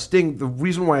about how Sting, the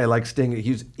reason why I like Sting,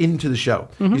 he's into the show.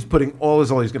 He's putting all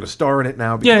he's going to star in it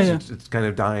now because it's kind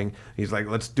of dying. He's like,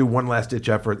 let's do one last ditch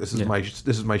effort. This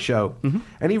is my show.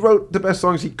 And he wrote the best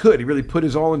songs he could. He really put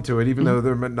his all into it, even though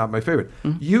they're not my favorite.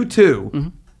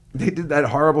 U2, they did that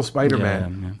horrible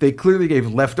Spider-Man. Yeah. They clearly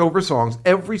gave leftover songs.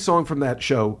 Every song from that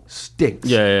show stinks.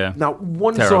 Yeah. Not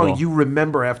one Terrible. song you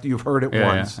remember after you've heard it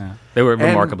once. Yeah. They were And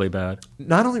remarkably bad.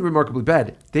 not only remarkably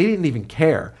bad, they didn't even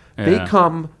care. They Yeah.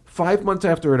 come 5 months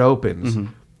after it opens,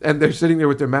 and they're sitting there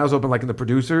with their mouths open, like in the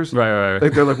producers. Right.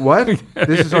 Like they're like, "What?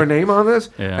 This is our name on this?"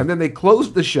 Yeah. And then they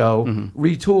closed the show,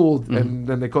 retooled, and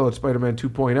then they call it Spider-Man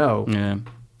 2.0. Yeah.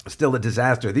 Still a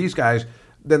disaster. These guys.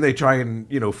 Then they try and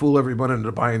fool everyone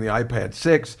into buying the iPad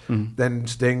 6. Then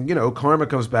Sting, karma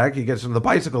comes back. He gets in the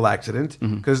bicycle accident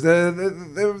because they're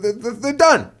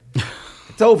done.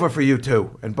 It's over for you two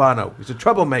and Bono. He's a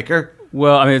troublemaker.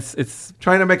 Well, I mean, it's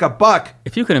Trying to make a buck.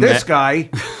 if you can This guy.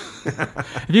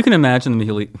 if you can imagine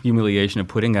the humiliation of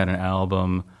putting out an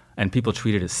album and people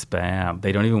treat it as spam.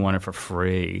 They don't even want it for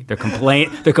free. They're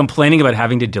complaining about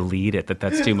having to delete it.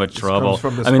 That's too much trouble. Comes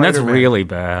from the I mean, that's Spider-Man. really This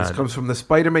bad. comes from the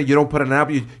Spider-Man. You don't put an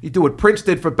album. You do what Prince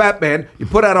did for Batman. You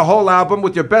put out a whole album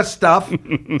with your best stuff,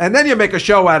 and then you make a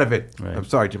show out of it. Right. I'm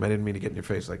sorry, Jim. I didn't mean to get in your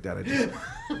face like that. I just...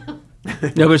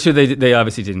 No, but sure, they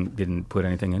obviously didn't put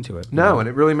anything into it. No, and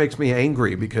it really makes me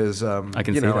angry because I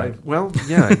can see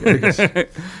that.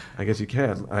 I guess you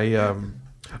can.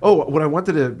 What I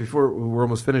wanted to before we're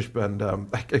almost finished, and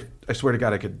I swear to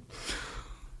God,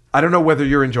 I don't know whether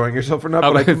you're enjoying yourself or not,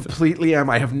 but I completely am.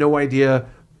 I have no idea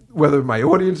whether my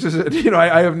audience is.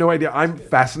 I have no idea. I'm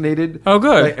fascinated. Oh,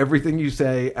 good. By everything you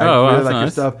say. I Oh, really that's like your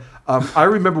nice. stuff. I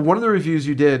remember one of the reviews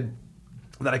you did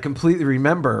that I completely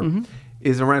remember.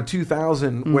 Is around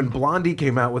 2000 when Blondie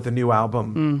came out with a new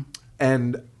album.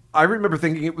 And I remember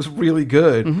thinking it was really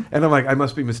good. And I'm like, I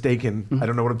must be mistaken. I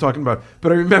don't know what I'm talking about.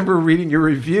 But I remember reading your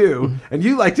review, and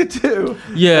you liked it too.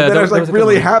 Yeah, And then I was that like was a good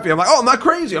really one. happy. I'm like, oh, I'm not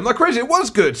crazy. It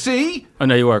was good. See? Oh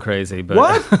no, you are crazy. But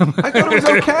What? I thought it was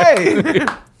okay.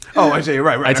 Oh, I say you're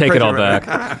right. I take it all Right.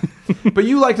 back. But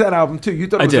you liked that album too. You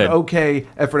thought it was I did. an okay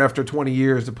effort after 20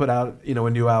 years to put out, a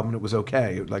new album. It was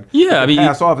okay. Like, Yeah, I mean,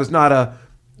 pass off is not a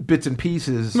bits and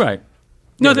pieces. Right.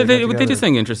 No, Yeah, they got do together.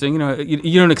 something interesting.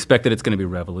 You don't expect that it's going to be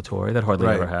revelatory. That hardly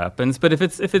Right. ever happens. But if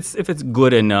it's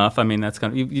good enough, I mean, that's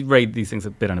kind of you rate these things a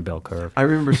bit on a bell curve. I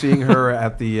remember seeing her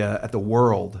at the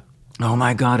World. Oh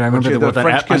my God, I When she remember had the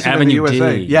French on Kissing in the Avenue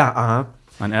USA. D. Yeah, uh-huh.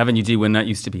 On Avenue D when that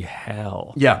used to be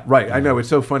hell. Yeah, right. I know. It's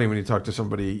so funny when you talk to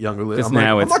somebody younger. Because I'm like,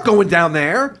 now I'm it's- not going down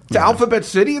there to Alphabet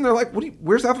City. And they're like,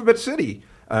 where's Alphabet City?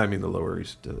 I mean, the Lower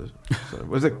East.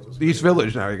 Was it East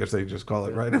Village now? I guess they just call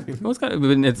it, right? I mean, Well,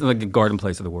 it's like a garden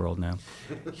place of the world now.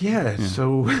 yeah.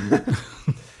 So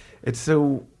It's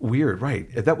so weird, right?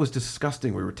 That was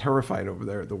disgusting. We were terrified over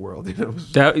there at the World. You know, it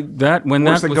was that when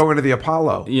worse that than was, going to the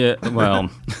Apollo. Yeah, well,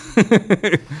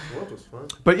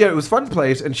 But yeah, it was a fun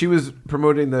place, and she was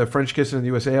promoting the French Kiss in the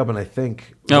USA album, I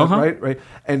think. Was that right?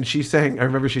 And she sang, I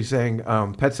remember she sang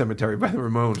Pet Sematary by the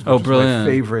Ramones, which is brilliant.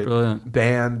 my favorite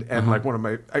band, and like one of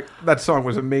my, that song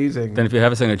was amazing. Then if you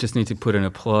have a second, I just need to put in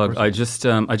a plug. I just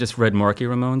read Marky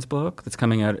Ramone's book that's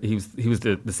coming out. He was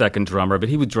the second drummer, but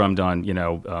he was drummed on, he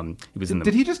was in the...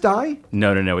 Did he just die?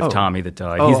 No, it's Tommy that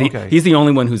died. Oh, He's the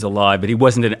only one who's alive, but he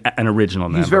wasn't an original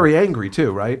member. He's very angry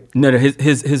too, right? No,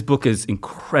 his book is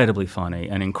incredibly funny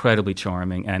and incredibly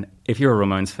charming, and if you're a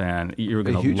Ramones fan, you're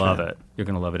going to love it. You're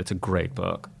going to love it. It's a great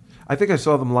book. I think I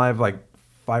saw them live like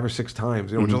 5 or 6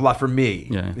 times, which is a lot for me.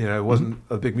 Yeah. It wasn't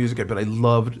a big music guy, but I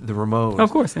loved the Ramones. Of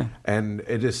course, yeah. And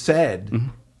it is said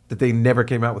that they never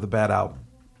came out with a bad album.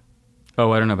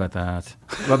 Oh, I don't know about that.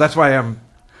 Well, that's why I'm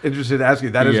interested to ask you.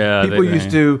 That is, people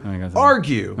used to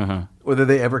argue whether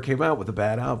they ever came out with a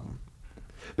bad album.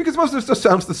 Because most of the stuff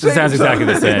sounds the same. It sounds exactly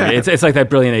the same. It's like that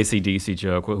brilliant AC/DC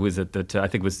joke. What was it that I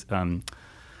think was,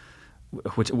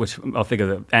 which I'll think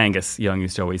of Angus Young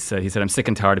used to always say. He said, "I'm sick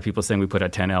and tired of people saying we put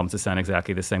out 10 albums that sound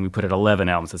exactly the same. We put out 11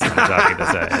 albums that sound exactly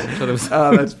the same." So was,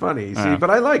 that's funny. See, but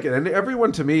I like it, and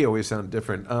everyone to me always sound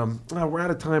different. We're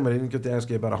out of time. I didn't get to ask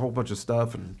you about a whole bunch of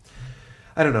stuff, and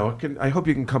I don't know. I hope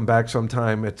you can come back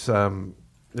sometime. It's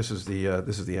this is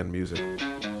the end music.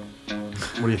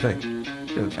 What do you think?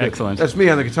 Excellent. That's me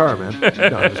on the guitar, man.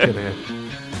 No, I'm just kidding.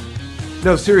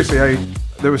 No, seriously,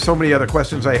 there were so many other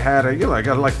questions I had. I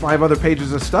got like 5 other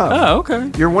pages of stuff. Oh, okay.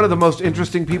 You're one of the most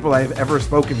interesting people I have ever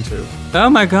spoken to. Oh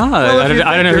my God! Well,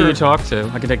 I don't know who you talk to.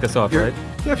 I can take this off, right?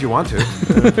 Yeah, if you want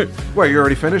to. Well, you're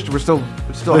already finished. We're still happening.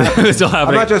 It's still happening.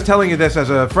 I'm not just telling you this as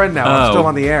a friend now. I'm still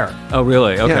on the air. Oh,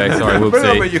 really? Okay, Yeah. sorry. But Whoopsie.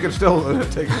 no, but you can still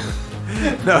take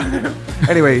it. No.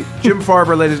 Anyway, Jim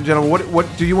Farber, ladies and gentlemen. What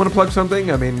do you want to plug something?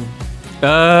 I mean.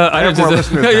 I have more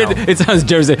listeners now. It sounds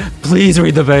Jersey. Please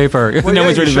read the paper. Well, no yeah,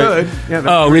 one's you reading should. the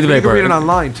paper. Read the paper. You can read it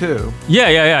online too.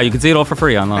 Yeah. You can see it all for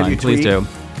free online. And you Please tweet? do.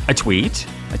 I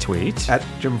tweet. At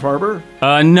Jim Farber.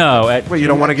 No. At Wait, you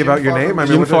don't want to give out your name? I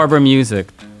mean, Jim Farber Music.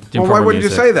 Well, why wouldn't you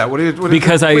say that?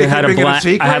 Because I had a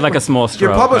blank. I had like a small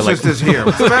stroke. Your publicist is here.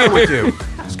 What's the matter with you?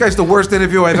 This guy's the worst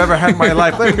interview I've ever had in my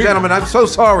life. Ladies and gentlemen, I'm so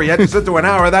sorry. You had to sit through an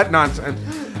hour of that nonsense.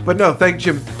 But no, thank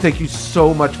you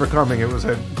so much for coming. It was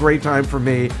a great time for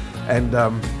me. And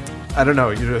I don't know,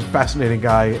 you're a fascinating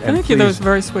guy. And thank you, that was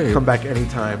very sweet. Come back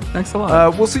anytime. Thanks a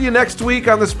lot. We'll see you next week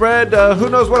on The Spread. Who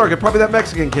knows what? I'll get probably that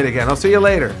Mexican kid again. I'll see you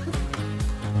later.